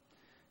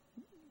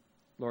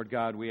 Lord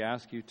God, we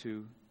ask you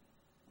to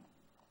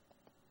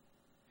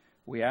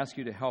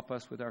help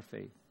us with our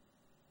faith.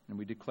 And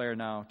we declare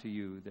now to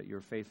you that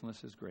your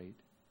faithfulness is great.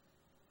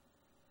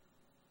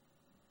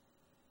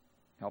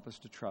 Help us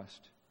to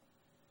trust.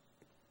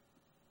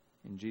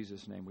 In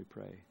Jesus' name we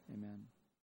pray. Amen.